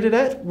Rivian's rated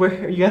at.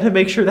 Where you got to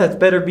make sure that's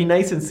better be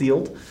nice and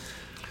sealed.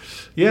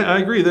 Yeah, I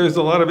agree. There's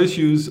a lot of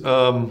issues,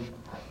 but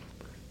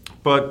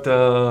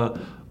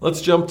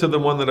let's jump to the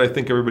one that I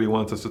think everybody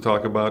wants us to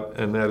talk about,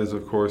 and that is,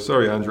 of course,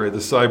 sorry, Andre, the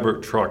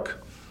Cybertruck,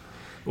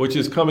 which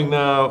is coming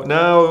now.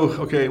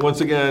 Okay,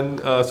 once again,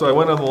 so I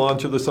went on the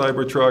launch of the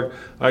Cybertruck.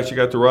 I actually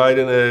got to ride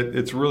in it.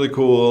 It's really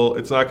cool.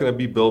 It's not going to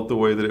be built the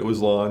way that it was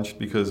launched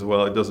because,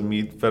 well, it doesn't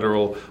meet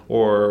federal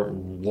or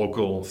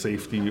local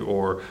safety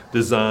or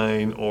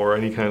design or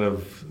any kind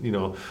of,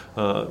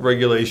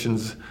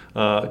 regulations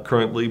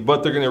currently.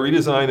 But they're going to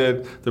redesign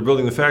it. They're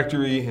building the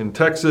factory in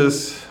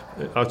Texas,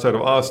 outside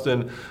of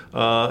Austin,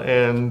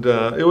 and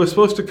it was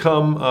supposed to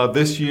come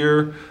this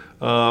year.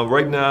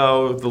 Right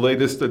now, the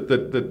latest that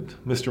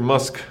Mr.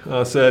 Musk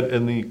said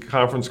in the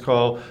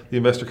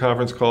investor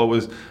conference call,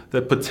 was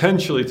that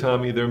potentially,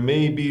 Tommy, there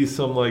may be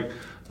some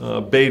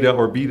beta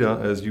or beta,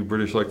 as you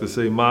British like to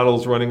say,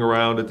 models running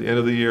around at the end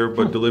of the year,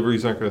 but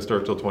deliveries aren't going to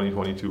start till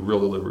 2022, real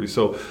deliveries.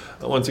 So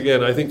once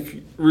again, I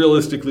think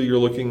realistically you're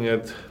looking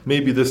at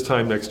maybe this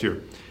time next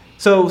year.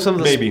 So some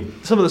of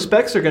the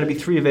specs are going to be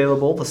 3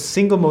 available. The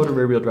single motor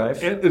rear wheel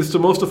drive. And it's the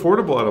most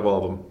affordable out of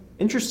all of them.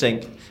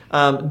 Interesting.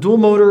 Dual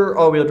motor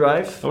all-wheel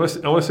drive. I want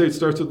to say it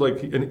starts with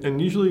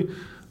and usually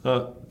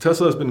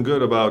Tesla has been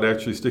good about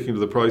actually sticking to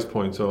the price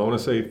point. So I want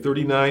to say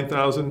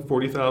 $39,000,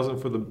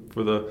 $40,000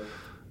 for the.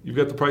 You've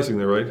got the pricing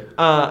there, right?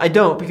 I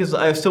don't, because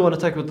I still want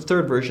to talk about the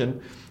third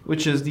version,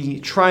 which is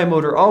the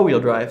tri-motor all-wheel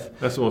drive.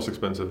 That's the most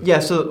expensive. Yeah,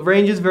 so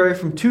ranges vary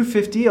from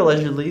 250,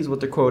 allegedly, is what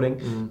they're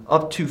quoting,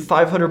 up to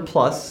 500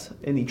 plus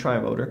in the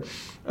tri-motor.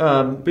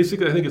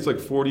 Basically, I think it's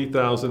like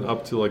 40,000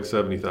 up to like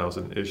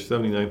 70,000-ish,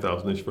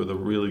 79,000-ish for the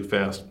really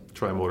fast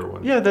tri-motor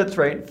one. Yeah, that's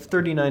right,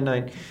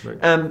 39.9.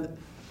 Right.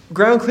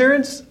 Ground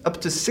clearance up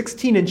to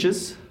 16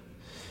 inches.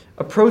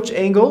 Approach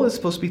angle is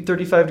supposed to be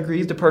 35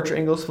 degrees. Departure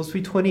angle is supposed to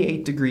be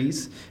 28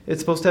 degrees. It's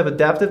supposed to have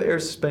adaptive air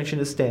suspension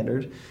as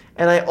standard.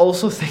 And I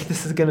also think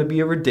this is going to be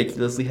a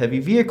ridiculously heavy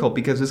vehicle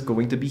because it's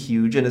going to be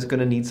huge and it's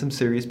going to need some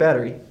serious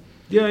battery.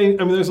 Yeah, I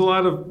mean, there's a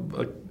lot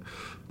of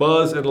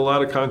buzz and a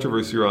lot of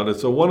controversy around it.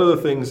 So one of the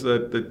things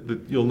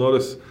that you'll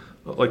notice,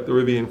 like the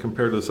Rivian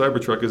compared to the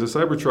Cybertruck, is the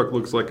Cybertruck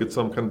looks like it's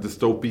some kind of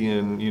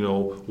dystopian,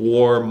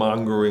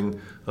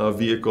 war-mongering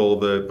vehicle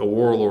that a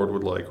warlord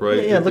would like,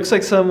 right? Yeah, it looks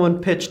like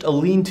someone pitched a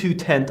lean-to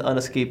tent on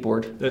a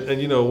skateboard.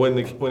 And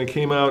when it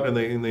came out and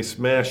they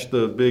smashed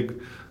the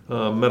big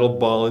metal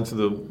ball into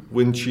the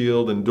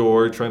windshield and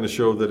door, trying to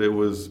show that it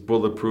was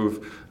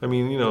bulletproof. I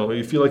mean,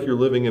 you feel like you're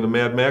living in a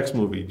Mad Max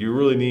movie. Do you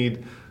really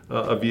need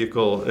a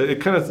vehicle?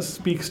 It kind of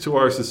speaks to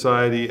our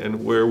society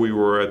and where we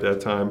were at that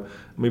time.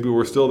 Maybe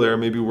we're still there,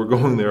 maybe we're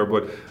going there,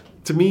 but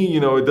to me,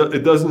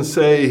 it doesn't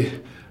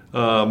say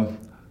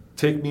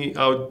take me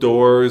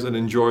outdoors and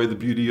enjoy the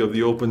beauty of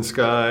the open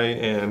sky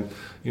and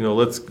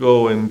let's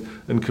go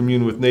and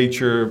commune with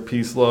nature,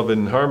 peace, love,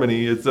 and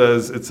harmony. It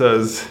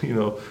says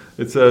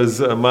it says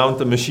mount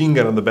a machine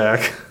gun on the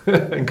back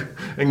and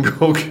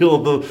go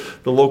kill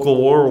the local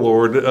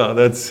warlord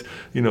that's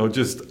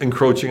just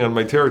encroaching on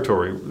my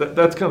territory.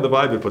 That's kind of the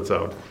vibe it puts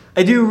out.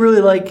 I do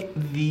really like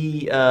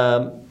the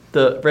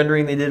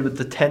rendering they did with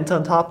the tent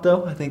on top,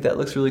 though. I think that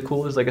looks really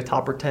cool. There's like a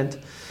topper tent.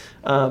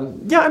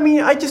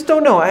 I just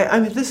don't know. I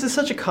mean, this is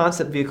such a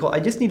concept vehicle. I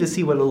just need to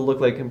see what it'll look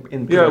like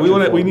in yeah,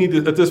 we need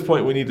to, at this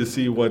point, we need to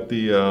see what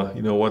the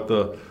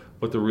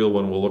what the real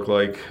one will look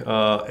like.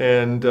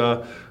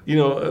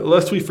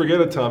 Lest we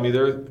forget it, Tommy,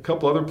 there are a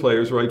couple other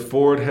players, right?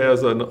 Ford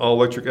has an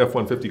all-electric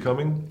F-150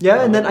 coming.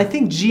 Yeah, and then I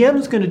think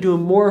GM's going to do a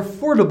more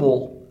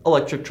affordable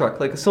electric truck,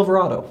 like a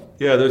Silverado.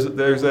 Yeah,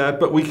 there's that.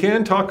 But we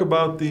can talk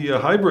about the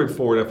hybrid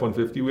Ford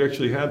F-150. We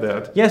actually had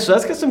that. Yeah, so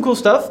that's got some cool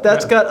stuff.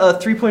 That's got a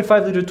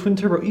 3.5-liter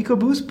twin-turbo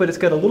EcoBoost, but it's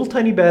got a little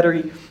tiny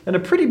battery and a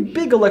pretty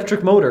big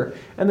electric motor.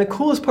 And the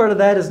coolest part of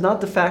that is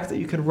not the fact that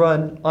you can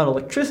run on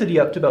electricity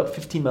up to about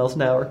 15 miles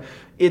an hour.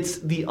 It's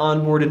the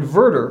onboard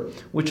inverter,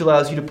 which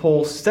allows you to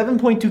pull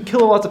 7.2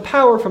 kilowatts of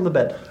power from the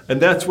bed.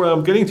 And that's where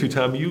I'm getting to,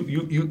 Tom.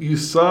 You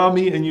saw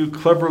me and you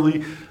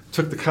cleverly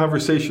took the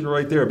conversation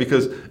right there,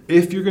 because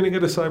if you're going to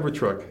get a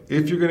Cybertruck,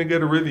 if you're going to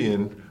get a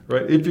Rivian,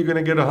 right, if you're going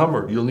to get a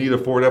Hummer, you'll need a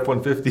Ford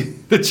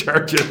F-150 to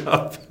charge it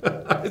up.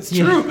 It's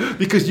true,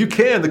 because you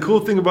can. The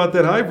cool thing about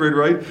that hybrid,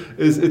 right,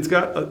 is it's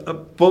got a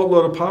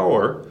boatload of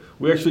power.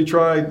 We actually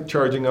tried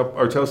charging up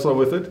our Tesla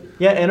with it.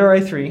 Yeah,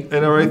 NRI3.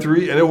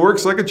 NRI3, and it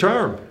works like a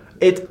charm.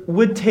 It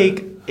would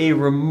take a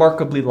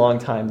remarkably long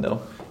time,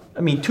 though. I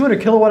mean, 200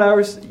 kilowatt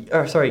hours,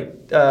 yeah,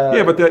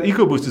 but that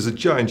EcoBoost is a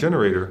giant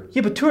generator.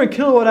 Yeah, but 200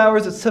 kilowatt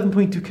hours at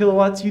 7.2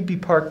 kilowatts, you'd be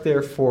parked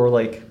there for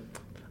like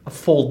a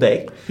full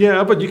day.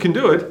 Yeah, but you can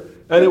do it,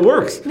 and it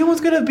works. No one's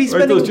going to be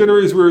spending... Right, those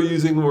generators we were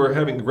using were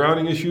having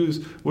grounding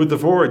issues with the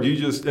Ford. You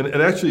just, and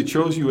actually it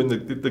shows you, and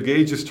the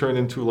gauges turn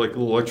into like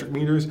little electric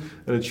meters,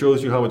 and it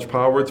shows you how much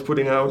power it's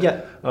putting out.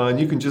 Yeah. And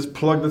you can just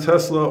plug the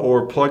Tesla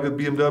or plug the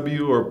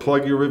BMW or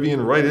plug your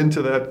Rivian right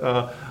into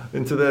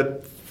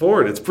that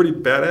Ford. It's pretty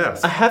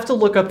badass. I have to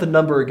look up the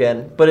number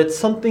again, but it's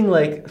something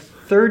like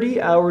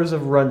 30 hours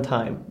of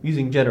runtime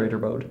using generator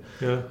mode.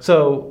 Yeah.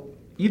 So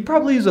you'd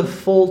probably use a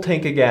full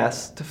tank of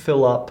gas to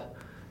fill up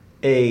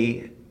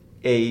a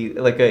but you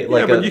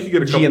could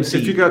get a couple, GMC.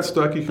 If you got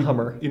stuck, you could,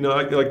 Hummer.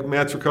 Like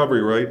Matt's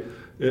recovery, right?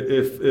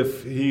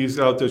 If he's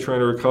out there trying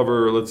to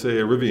recover, let's say,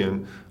 a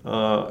Rivian,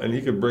 and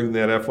he could bring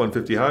that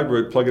F-150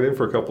 hybrid, plug it in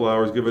for a couple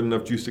hours, give it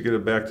enough juice to get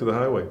it back to the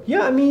highway.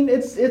 Yeah, I mean,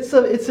 it's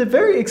a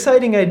very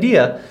exciting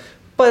idea,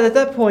 but at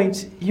that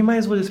point, you might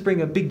as well just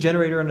bring a big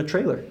generator on a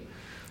trailer.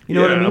 You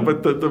know what I mean?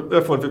 But the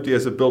F-150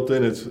 has it built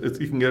in. It's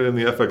you can get it in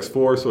the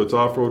FX4, so it's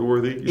off-road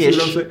worthy. You see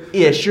what I'm saying?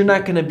 Ish. You're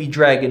not going to be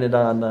dragging it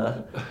on...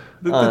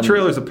 The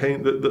trailer's a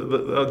pain.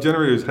 The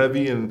generator is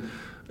heavy and...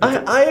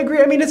 I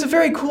agree. I mean, it's a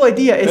very cool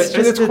idea.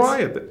 It's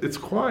quiet. It's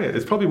quiet.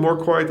 It's probably more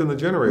quiet than the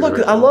generator. Look,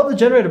 I love the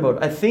generator mode.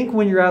 I think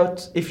when you're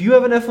out, if you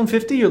have an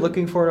F-150, you're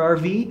looking for an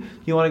RV,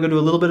 you want to go do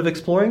a little bit of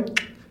exploring,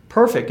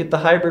 perfect. Get the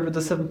hybrid with the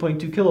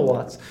 7.2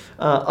 kilowatts.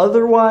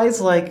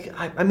 Otherwise,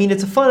 I mean,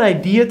 it's a fun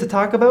idea to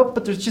talk about,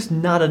 but there's just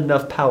not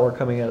enough power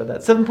coming out of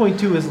that.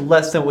 7.2 is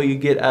less than what you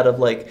get out of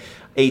like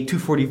a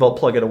 240 volt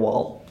plug at a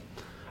wall.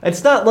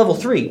 It's not level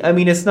 3. I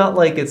mean, it's not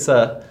like it's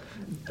a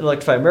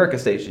Electrify America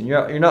station.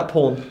 You're not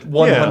pulling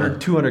 100,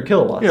 200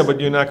 kilowatts. Yeah,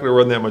 but you're not going to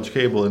run that much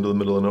cable into the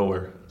middle of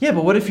nowhere. Yeah,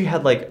 but what if you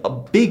had like a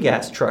big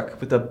ass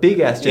truck with a big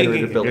ass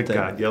generator built in?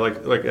 God, yeah,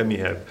 like Emmy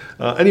had.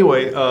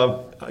 Anyway,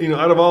 out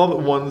of all the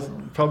ones,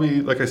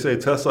 probably like I say,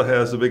 Tesla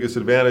has the biggest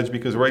advantage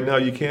because right now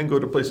you can go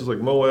to places like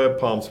Moab,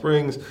 Palm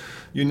Springs,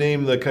 you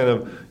name the kind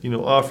of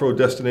off-road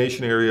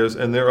destination areas,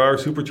 and there are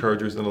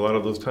superchargers in a lot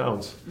of those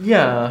towns.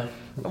 Yeah.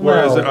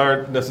 Whereas they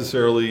aren't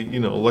necessarily,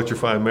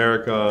 Electrify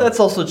America. That's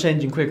also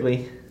changing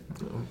quickly.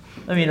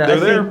 I mean,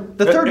 they're there.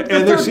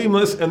 They're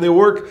seamless, and they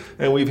work,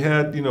 and we've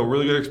had,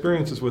 really good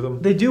experiences with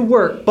them. They do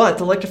work, but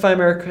Electrify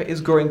America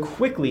is growing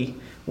quickly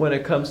when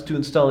it comes to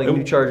installing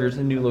new chargers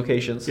in new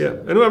locations. Yeah,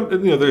 and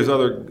there's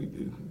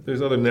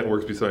other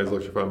networks besides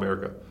Electrify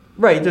America.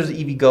 Right, there's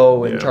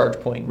EVgo and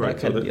ChargePoint. Right,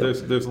 so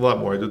there's a lot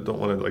more. I just don't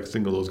want to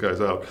single those guys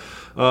out.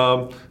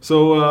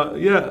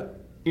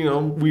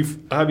 We've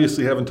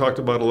obviously haven't talked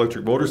about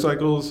electric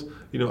motorcycles.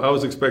 I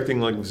was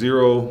expecting like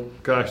Zero,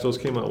 gosh, those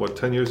came out,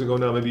 10 years ago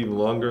now, maybe even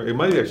longer. It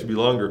might actually be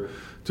longer,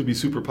 to be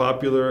super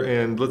popular.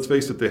 And let's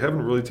face it, they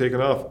haven't really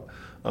taken off.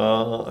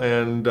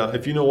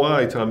 If you know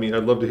why, Tommy,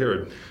 I'd love to hear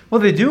it.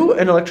 Well, they do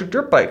an electric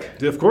dirt bike.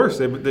 Yeah, of course,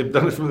 they've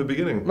done it from the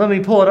beginning. Let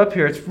me pull it up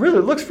here. It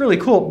looks really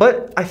cool.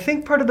 But I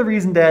think part of the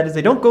reason, Dad, is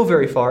they don't go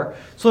very far.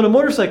 So on a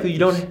motorcycle,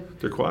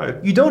 they're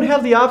quiet. You don't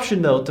have the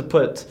option though to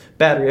put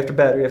battery after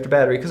battery after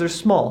battery because they're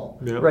small,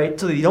 right?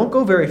 So they don't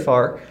go very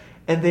far,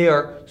 and they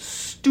are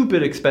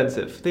stupid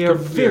expensive. They are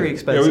very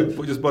expensive. Yeah,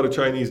 we just bought a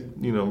Chinese,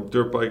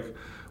 dirt bike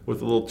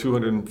with a little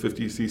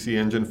 250cc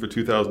engine for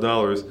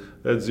 $2,000.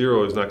 That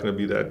Zero is not going to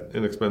be that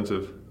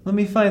inexpensive. Let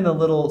me find the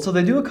little... So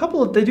they do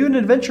an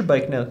adventure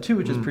bike now too,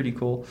 which is pretty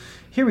cool.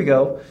 Here we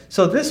go.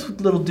 So this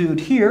little dude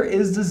here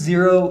is the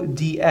Zero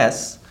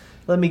DS.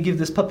 Let me give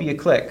this puppy a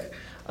click.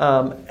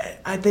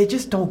 They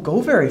just don't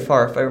go very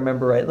far, if I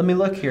remember right. Let me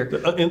look here.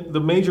 The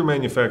major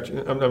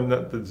manufacturers, I'm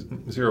not the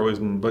Zero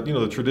isn't, but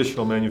the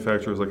traditional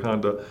manufacturers like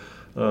Honda,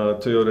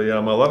 Toyota,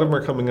 Yamaha, a lot of them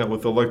are coming out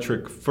with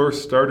electric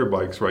first starter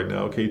bikes right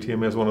now.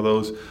 KTM has one of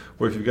those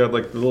where if you've got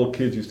like the little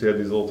kids used to have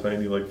these little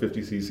tiny like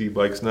 50cc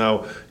bikes,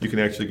 now you can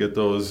actually get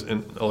those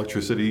in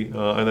electricity,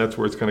 and that's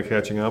where it's kind of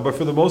catching on. But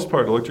for the most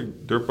part,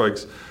 electric dirt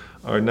bikes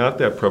are not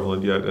that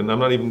prevalent yet, and I'm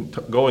not even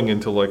going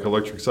into like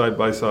electric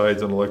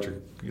side-by-sides and electric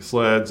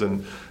sleds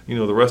and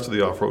the rest of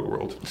the off-road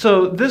world.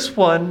 So this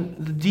one,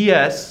 the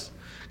DS,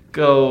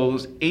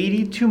 goes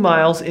 82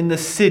 miles in the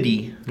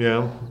city.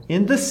 Yeah.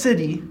 In the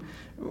city,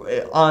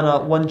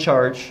 on one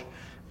charge,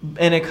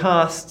 and it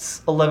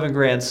costs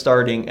 $11,000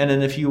 starting. And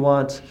then if you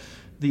want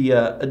the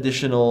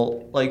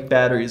additional like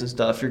batteries and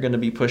stuff, you're going to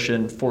be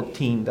pushing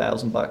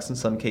 $14,000 in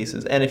some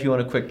cases. And if you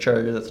want a quick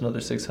charger, that's another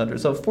 $600.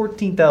 So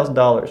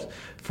 $14,000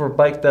 for a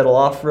bike that'll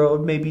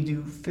off-road, maybe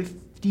do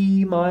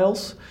 50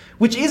 miles,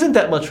 which isn't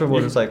that much for a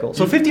motorcycle.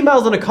 So 50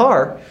 miles on a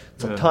car,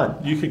 it's a ton.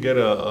 You could get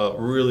a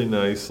really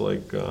nice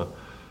like.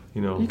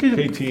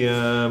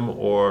 KTM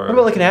or... What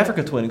about like an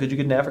Africa Twin? Could you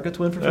get an Africa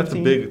Twin for 15? That's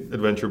a big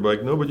adventure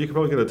bike. No, but you could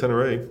probably get a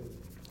Tenere.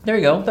 There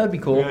you go. That'd be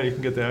cool. Yeah, you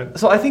can get that.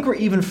 So I think we're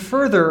even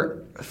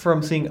further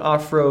from seeing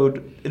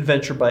off-road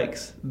adventure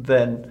bikes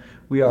than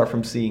we are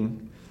from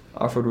seeing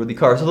off-road worthy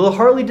cars. So the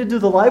Harley did do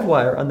the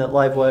Livewire on that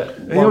Livewire.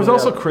 And it was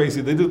also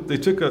crazy. They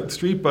took a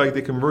street bike,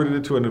 they converted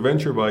it to an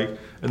adventure bike,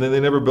 and then they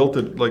never built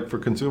it like for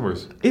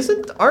consumers.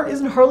 Isn't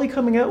Harley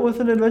coming out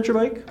with an adventure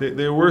bike?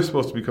 They were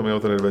supposed to be coming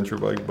out with an adventure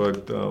bike,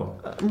 but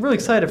I'm really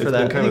excited for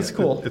that. I think it's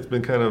cool. It's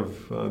been kind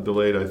of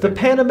delayed, I think. The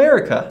Pan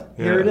America.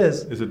 Yeah. Here it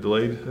is. Is it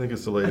delayed? I think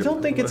it's delayed. I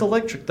don't think it's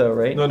electric though,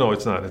 right? No,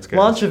 it's not. It's gas.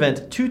 Launch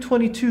event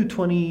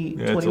 2/22/2021.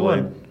 Yeah, it's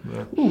delayed.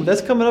 Yeah. Ooh,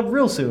 that's coming up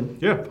real soon.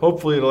 Yeah,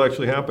 hopefully it'll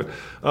actually happen.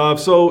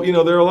 So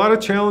there are a lot of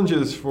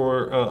challenges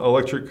for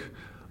electric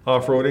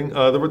off-roading. There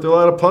are a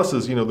lot of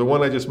pluses. The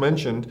one I just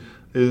mentioned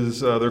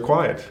is they're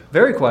quiet.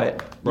 Very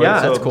quiet. Right?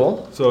 Yeah, that's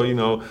cool. So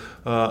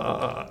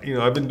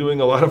I've been doing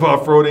a lot of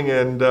off-roading,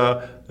 and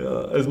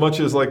as much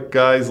as like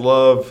guys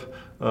love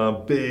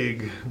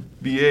big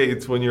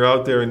V8s, when you're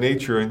out there in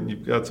nature and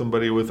you've got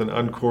somebody with an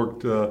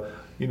uncorked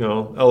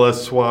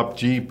LS swap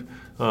Jeep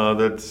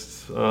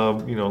that's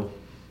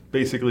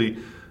basically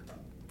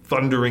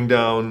thundering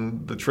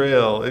down the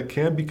trail, it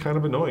can be kind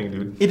of annoying,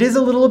 dude. It is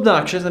a little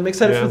obnoxious. I'm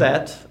excited for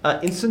that.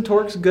 Instant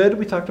torque's good.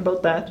 We talked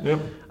about that. Yep.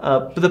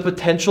 But the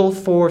potential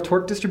for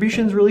torque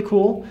distribution is really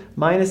cool.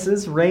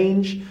 Minuses,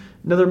 range.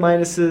 Another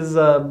minus is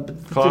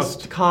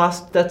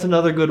cost. That's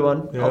another good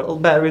one.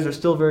 Yep. Batteries are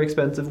still very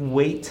expensive.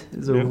 Weight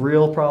is a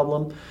real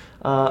problem.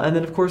 And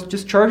then, of course,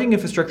 just charging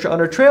infrastructure on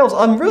our trails.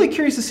 I'm really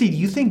curious to see, do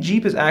you think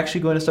Jeep is actually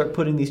going to start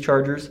putting these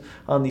chargers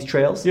on these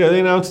trails? Yeah, they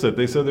announced it.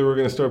 They said they were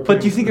going to start putting...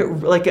 But do you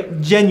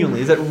think,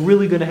 genuinely, is that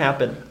really going to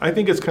happen? I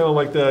think it's kind of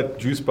like that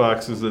juice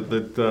boxes that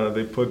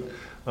they put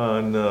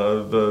on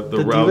the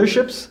route.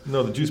 Dealerships?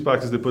 No, the juice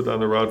boxes they put on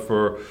the route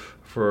for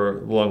a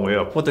long way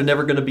up. What, they're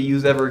never going to be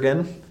used ever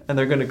again? And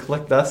they're going to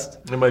collect dust?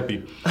 It might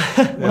be.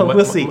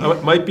 We'll see.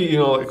 It might be,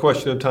 a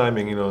question of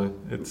timing,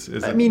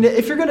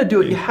 if you're going to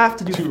do it, you have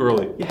to do... Too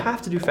early. You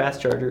have to do fast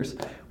chargers,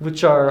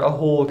 which are a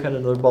whole kind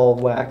of another ball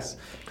of wax.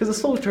 Because the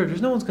solar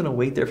chargers, no one's going to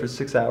wait there for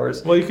 6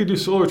 hours. Well, you could do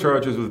solar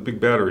chargers with big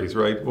batteries,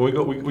 right?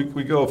 When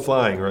we go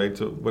flying, right?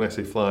 So when I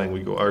say flying,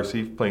 we go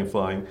RC, plane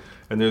flying.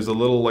 And there's a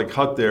little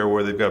hut there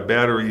where they've got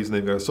batteries and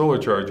they've got a solar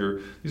charger.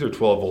 These are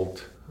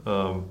 12-volt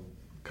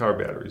car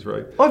batteries,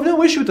 right? Oh, I have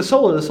no issue with the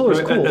solar. The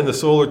solar's cool. And the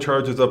solar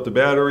charges up the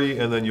battery,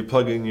 and then you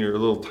plug in your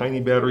little tiny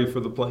battery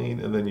for the plane,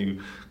 and then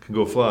you can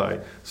go fly.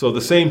 So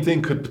the same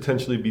thing could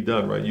potentially be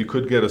done, right? You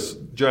could get a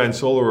giant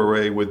solar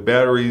array with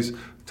batteries,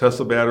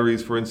 Tesla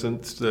batteries, for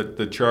instance,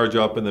 that charge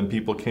up, and then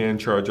people can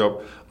charge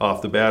up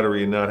off the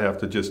battery and not have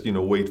to just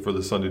wait for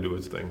the sun to do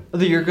its thing.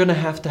 You're going to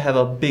have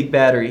a big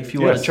battery if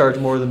you want to charge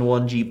more than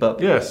one Jeep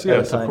up. Yes,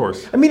 of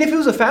course. I mean, if it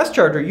was a fast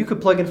charger, you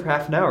could plug in for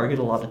half an hour and get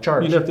a lot of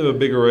charge. You'd have to have a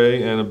big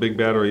array and a big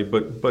battery,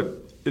 but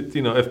it,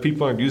 if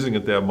people aren't using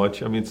it that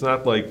much, I mean, it's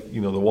not like the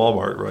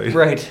Walmart, right?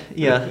 Right.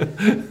 Yeah.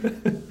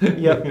 Yep.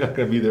 You're not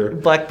going to be there.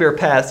 Black Bear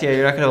Pass. Yeah,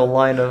 you're not going to have a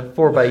line of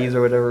 4xEs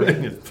or whatever.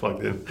 It's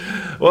plugged in.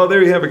 Well,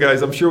 there you have it,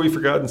 guys. I'm sure we've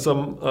forgotten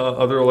some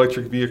other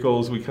electric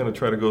vehicles. We kind of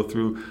try to go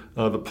through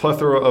the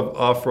plethora of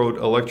off-road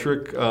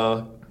electric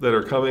that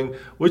are coming.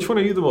 Which one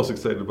are you the most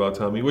excited about,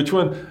 Tommy? Which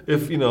one,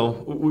 if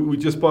we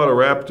just bought a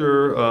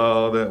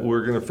Raptor that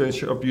we're going to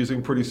finish up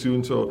using pretty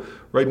soon. So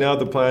right now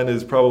the plan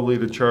is probably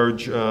to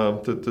charge, trade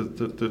in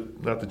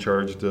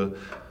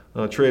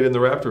the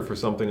Raptor for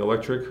something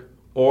electric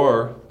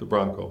or the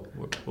Bronco.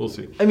 We'll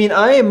see. I mean,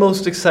 I am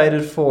most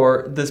excited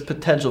for this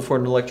potential for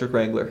an electric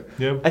Wrangler.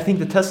 Yeah. I think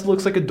the Tesla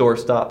looks like a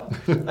doorstop.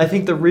 I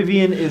think the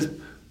Rivian is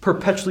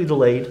perpetually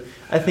delayed.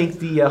 I think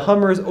the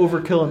Hummer is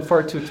overkill and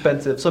far too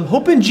expensive. So I'm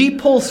hoping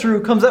Jeep pulls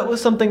through, comes out with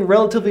something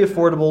relatively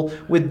affordable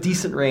with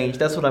decent range.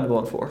 That's what I'm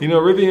going for.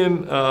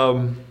 Rivian,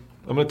 I'm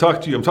going to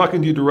talk to you. I'm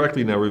talking to you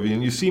directly now,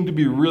 Rivian. You seem to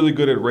be really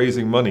good at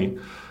raising money.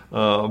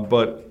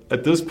 but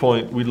at this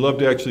point, we'd love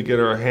to actually get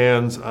our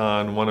hands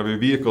on one of your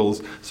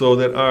vehicles so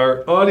that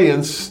our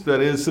audience that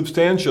is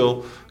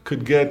substantial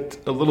could get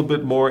a little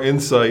bit more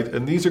insight.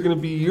 And these are going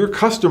to be your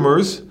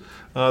customers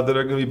that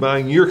are going to be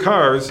buying your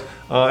cars.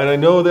 And I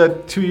know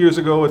that 2 years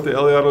ago at the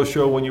LA Auto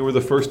Show, when you were the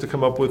first to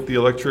come up with the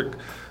electric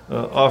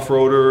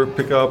off-roader,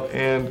 pickup,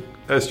 and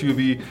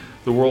SUV,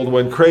 the world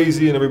went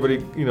crazy and everybody,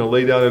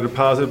 laid down a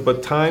deposit.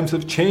 But times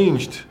have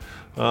changed.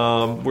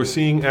 We're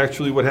seeing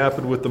actually what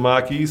happened with the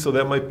Mach-E, so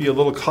that might be a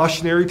little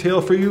cautionary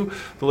tale for you.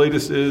 The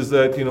latest is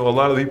that a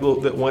lot of people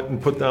that went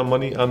and put down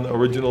money on the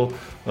original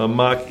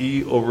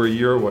Mach-E over a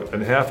year,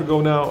 and a half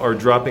ago now, are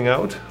dropping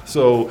out.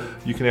 So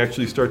you can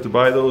actually start to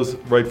buy those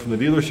right from the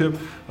dealership,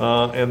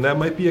 and that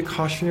might be a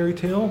cautionary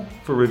tale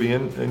for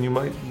Rivian, and you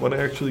might want to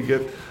actually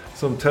get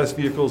some test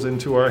vehicles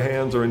into our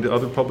hands or into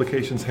other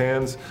publications'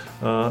 hands,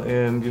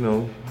 and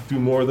do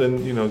more than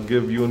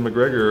give Ewan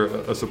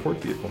McGregor a support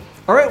vehicle.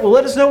 All right, well,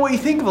 let us know what you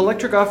think of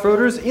electric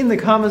off-roaders in the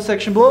comment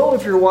section below.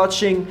 If you're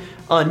watching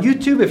on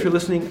YouTube, if you're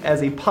listening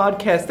as a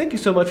podcast, thank you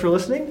so much for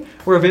listening.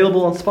 We're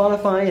available on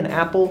Spotify and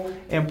Apple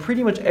and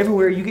pretty much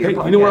everywhere you get your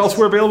podcasts. You know where else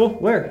we're available?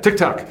 Where?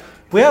 TikTok.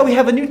 Well, we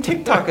have a new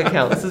TikTok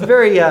account. This is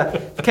very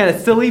kind of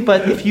silly,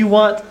 but if you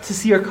want to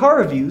see our car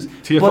reviews,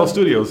 TFL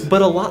Studios,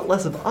 but a lot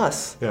less of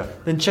us,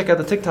 then check out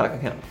the TikTok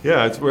account.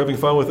 Yeah, we're having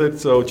fun with it,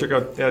 so check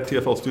out at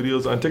TFL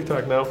Studios on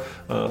TikTok now.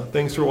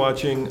 Thanks for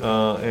watching,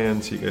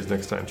 and see you guys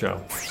next time.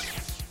 Ciao.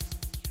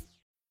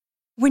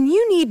 When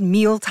you need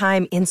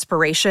mealtime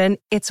inspiration,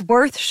 it's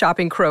worth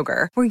shopping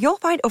Kroger, where you'll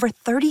find over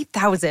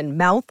 30,000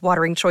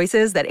 mouth-watering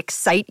choices that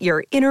excite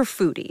your inner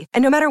foodie.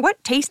 And no matter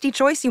what tasty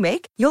choice you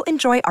make, you'll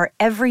enjoy our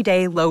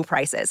everyday low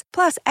prices,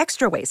 plus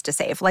extra ways to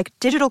save, like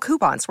digital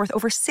coupons worth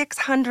over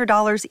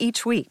 $600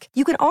 each week.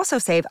 You can also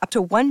save up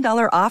to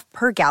 $1 off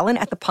per gallon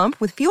at the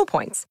pump with fuel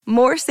points.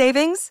 More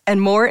savings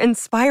and more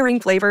inspiring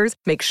flavors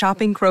make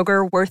shopping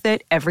Kroger worth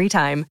it every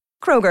time.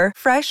 Kroger,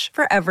 fresh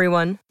for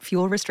everyone.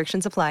 Fuel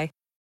restrictions apply.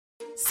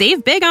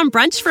 Save big on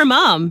brunch for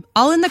mom,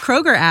 all in the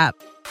Kroger app.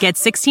 Get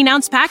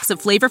 16-ounce packs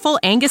of flavorful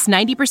Angus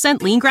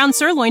 90% lean ground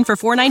sirloin for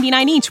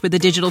 $4.99 each with a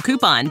digital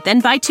coupon. Then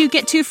buy 2,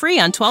 get 2 free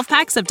on 12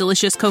 packs of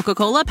delicious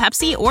Coca-Cola,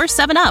 Pepsi, or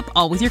 7-Up,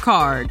 all with your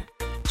card.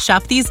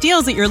 Shop these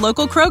deals at your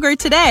local Kroger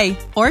today,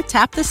 or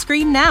tap the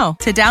screen now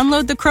to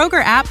download the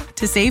Kroger app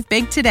to save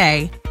big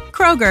today.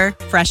 Kroger,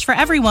 fresh for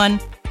everyone.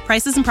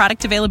 Prices and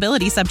product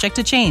availability subject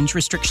to change.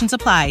 Restrictions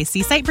apply.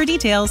 See site for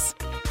details.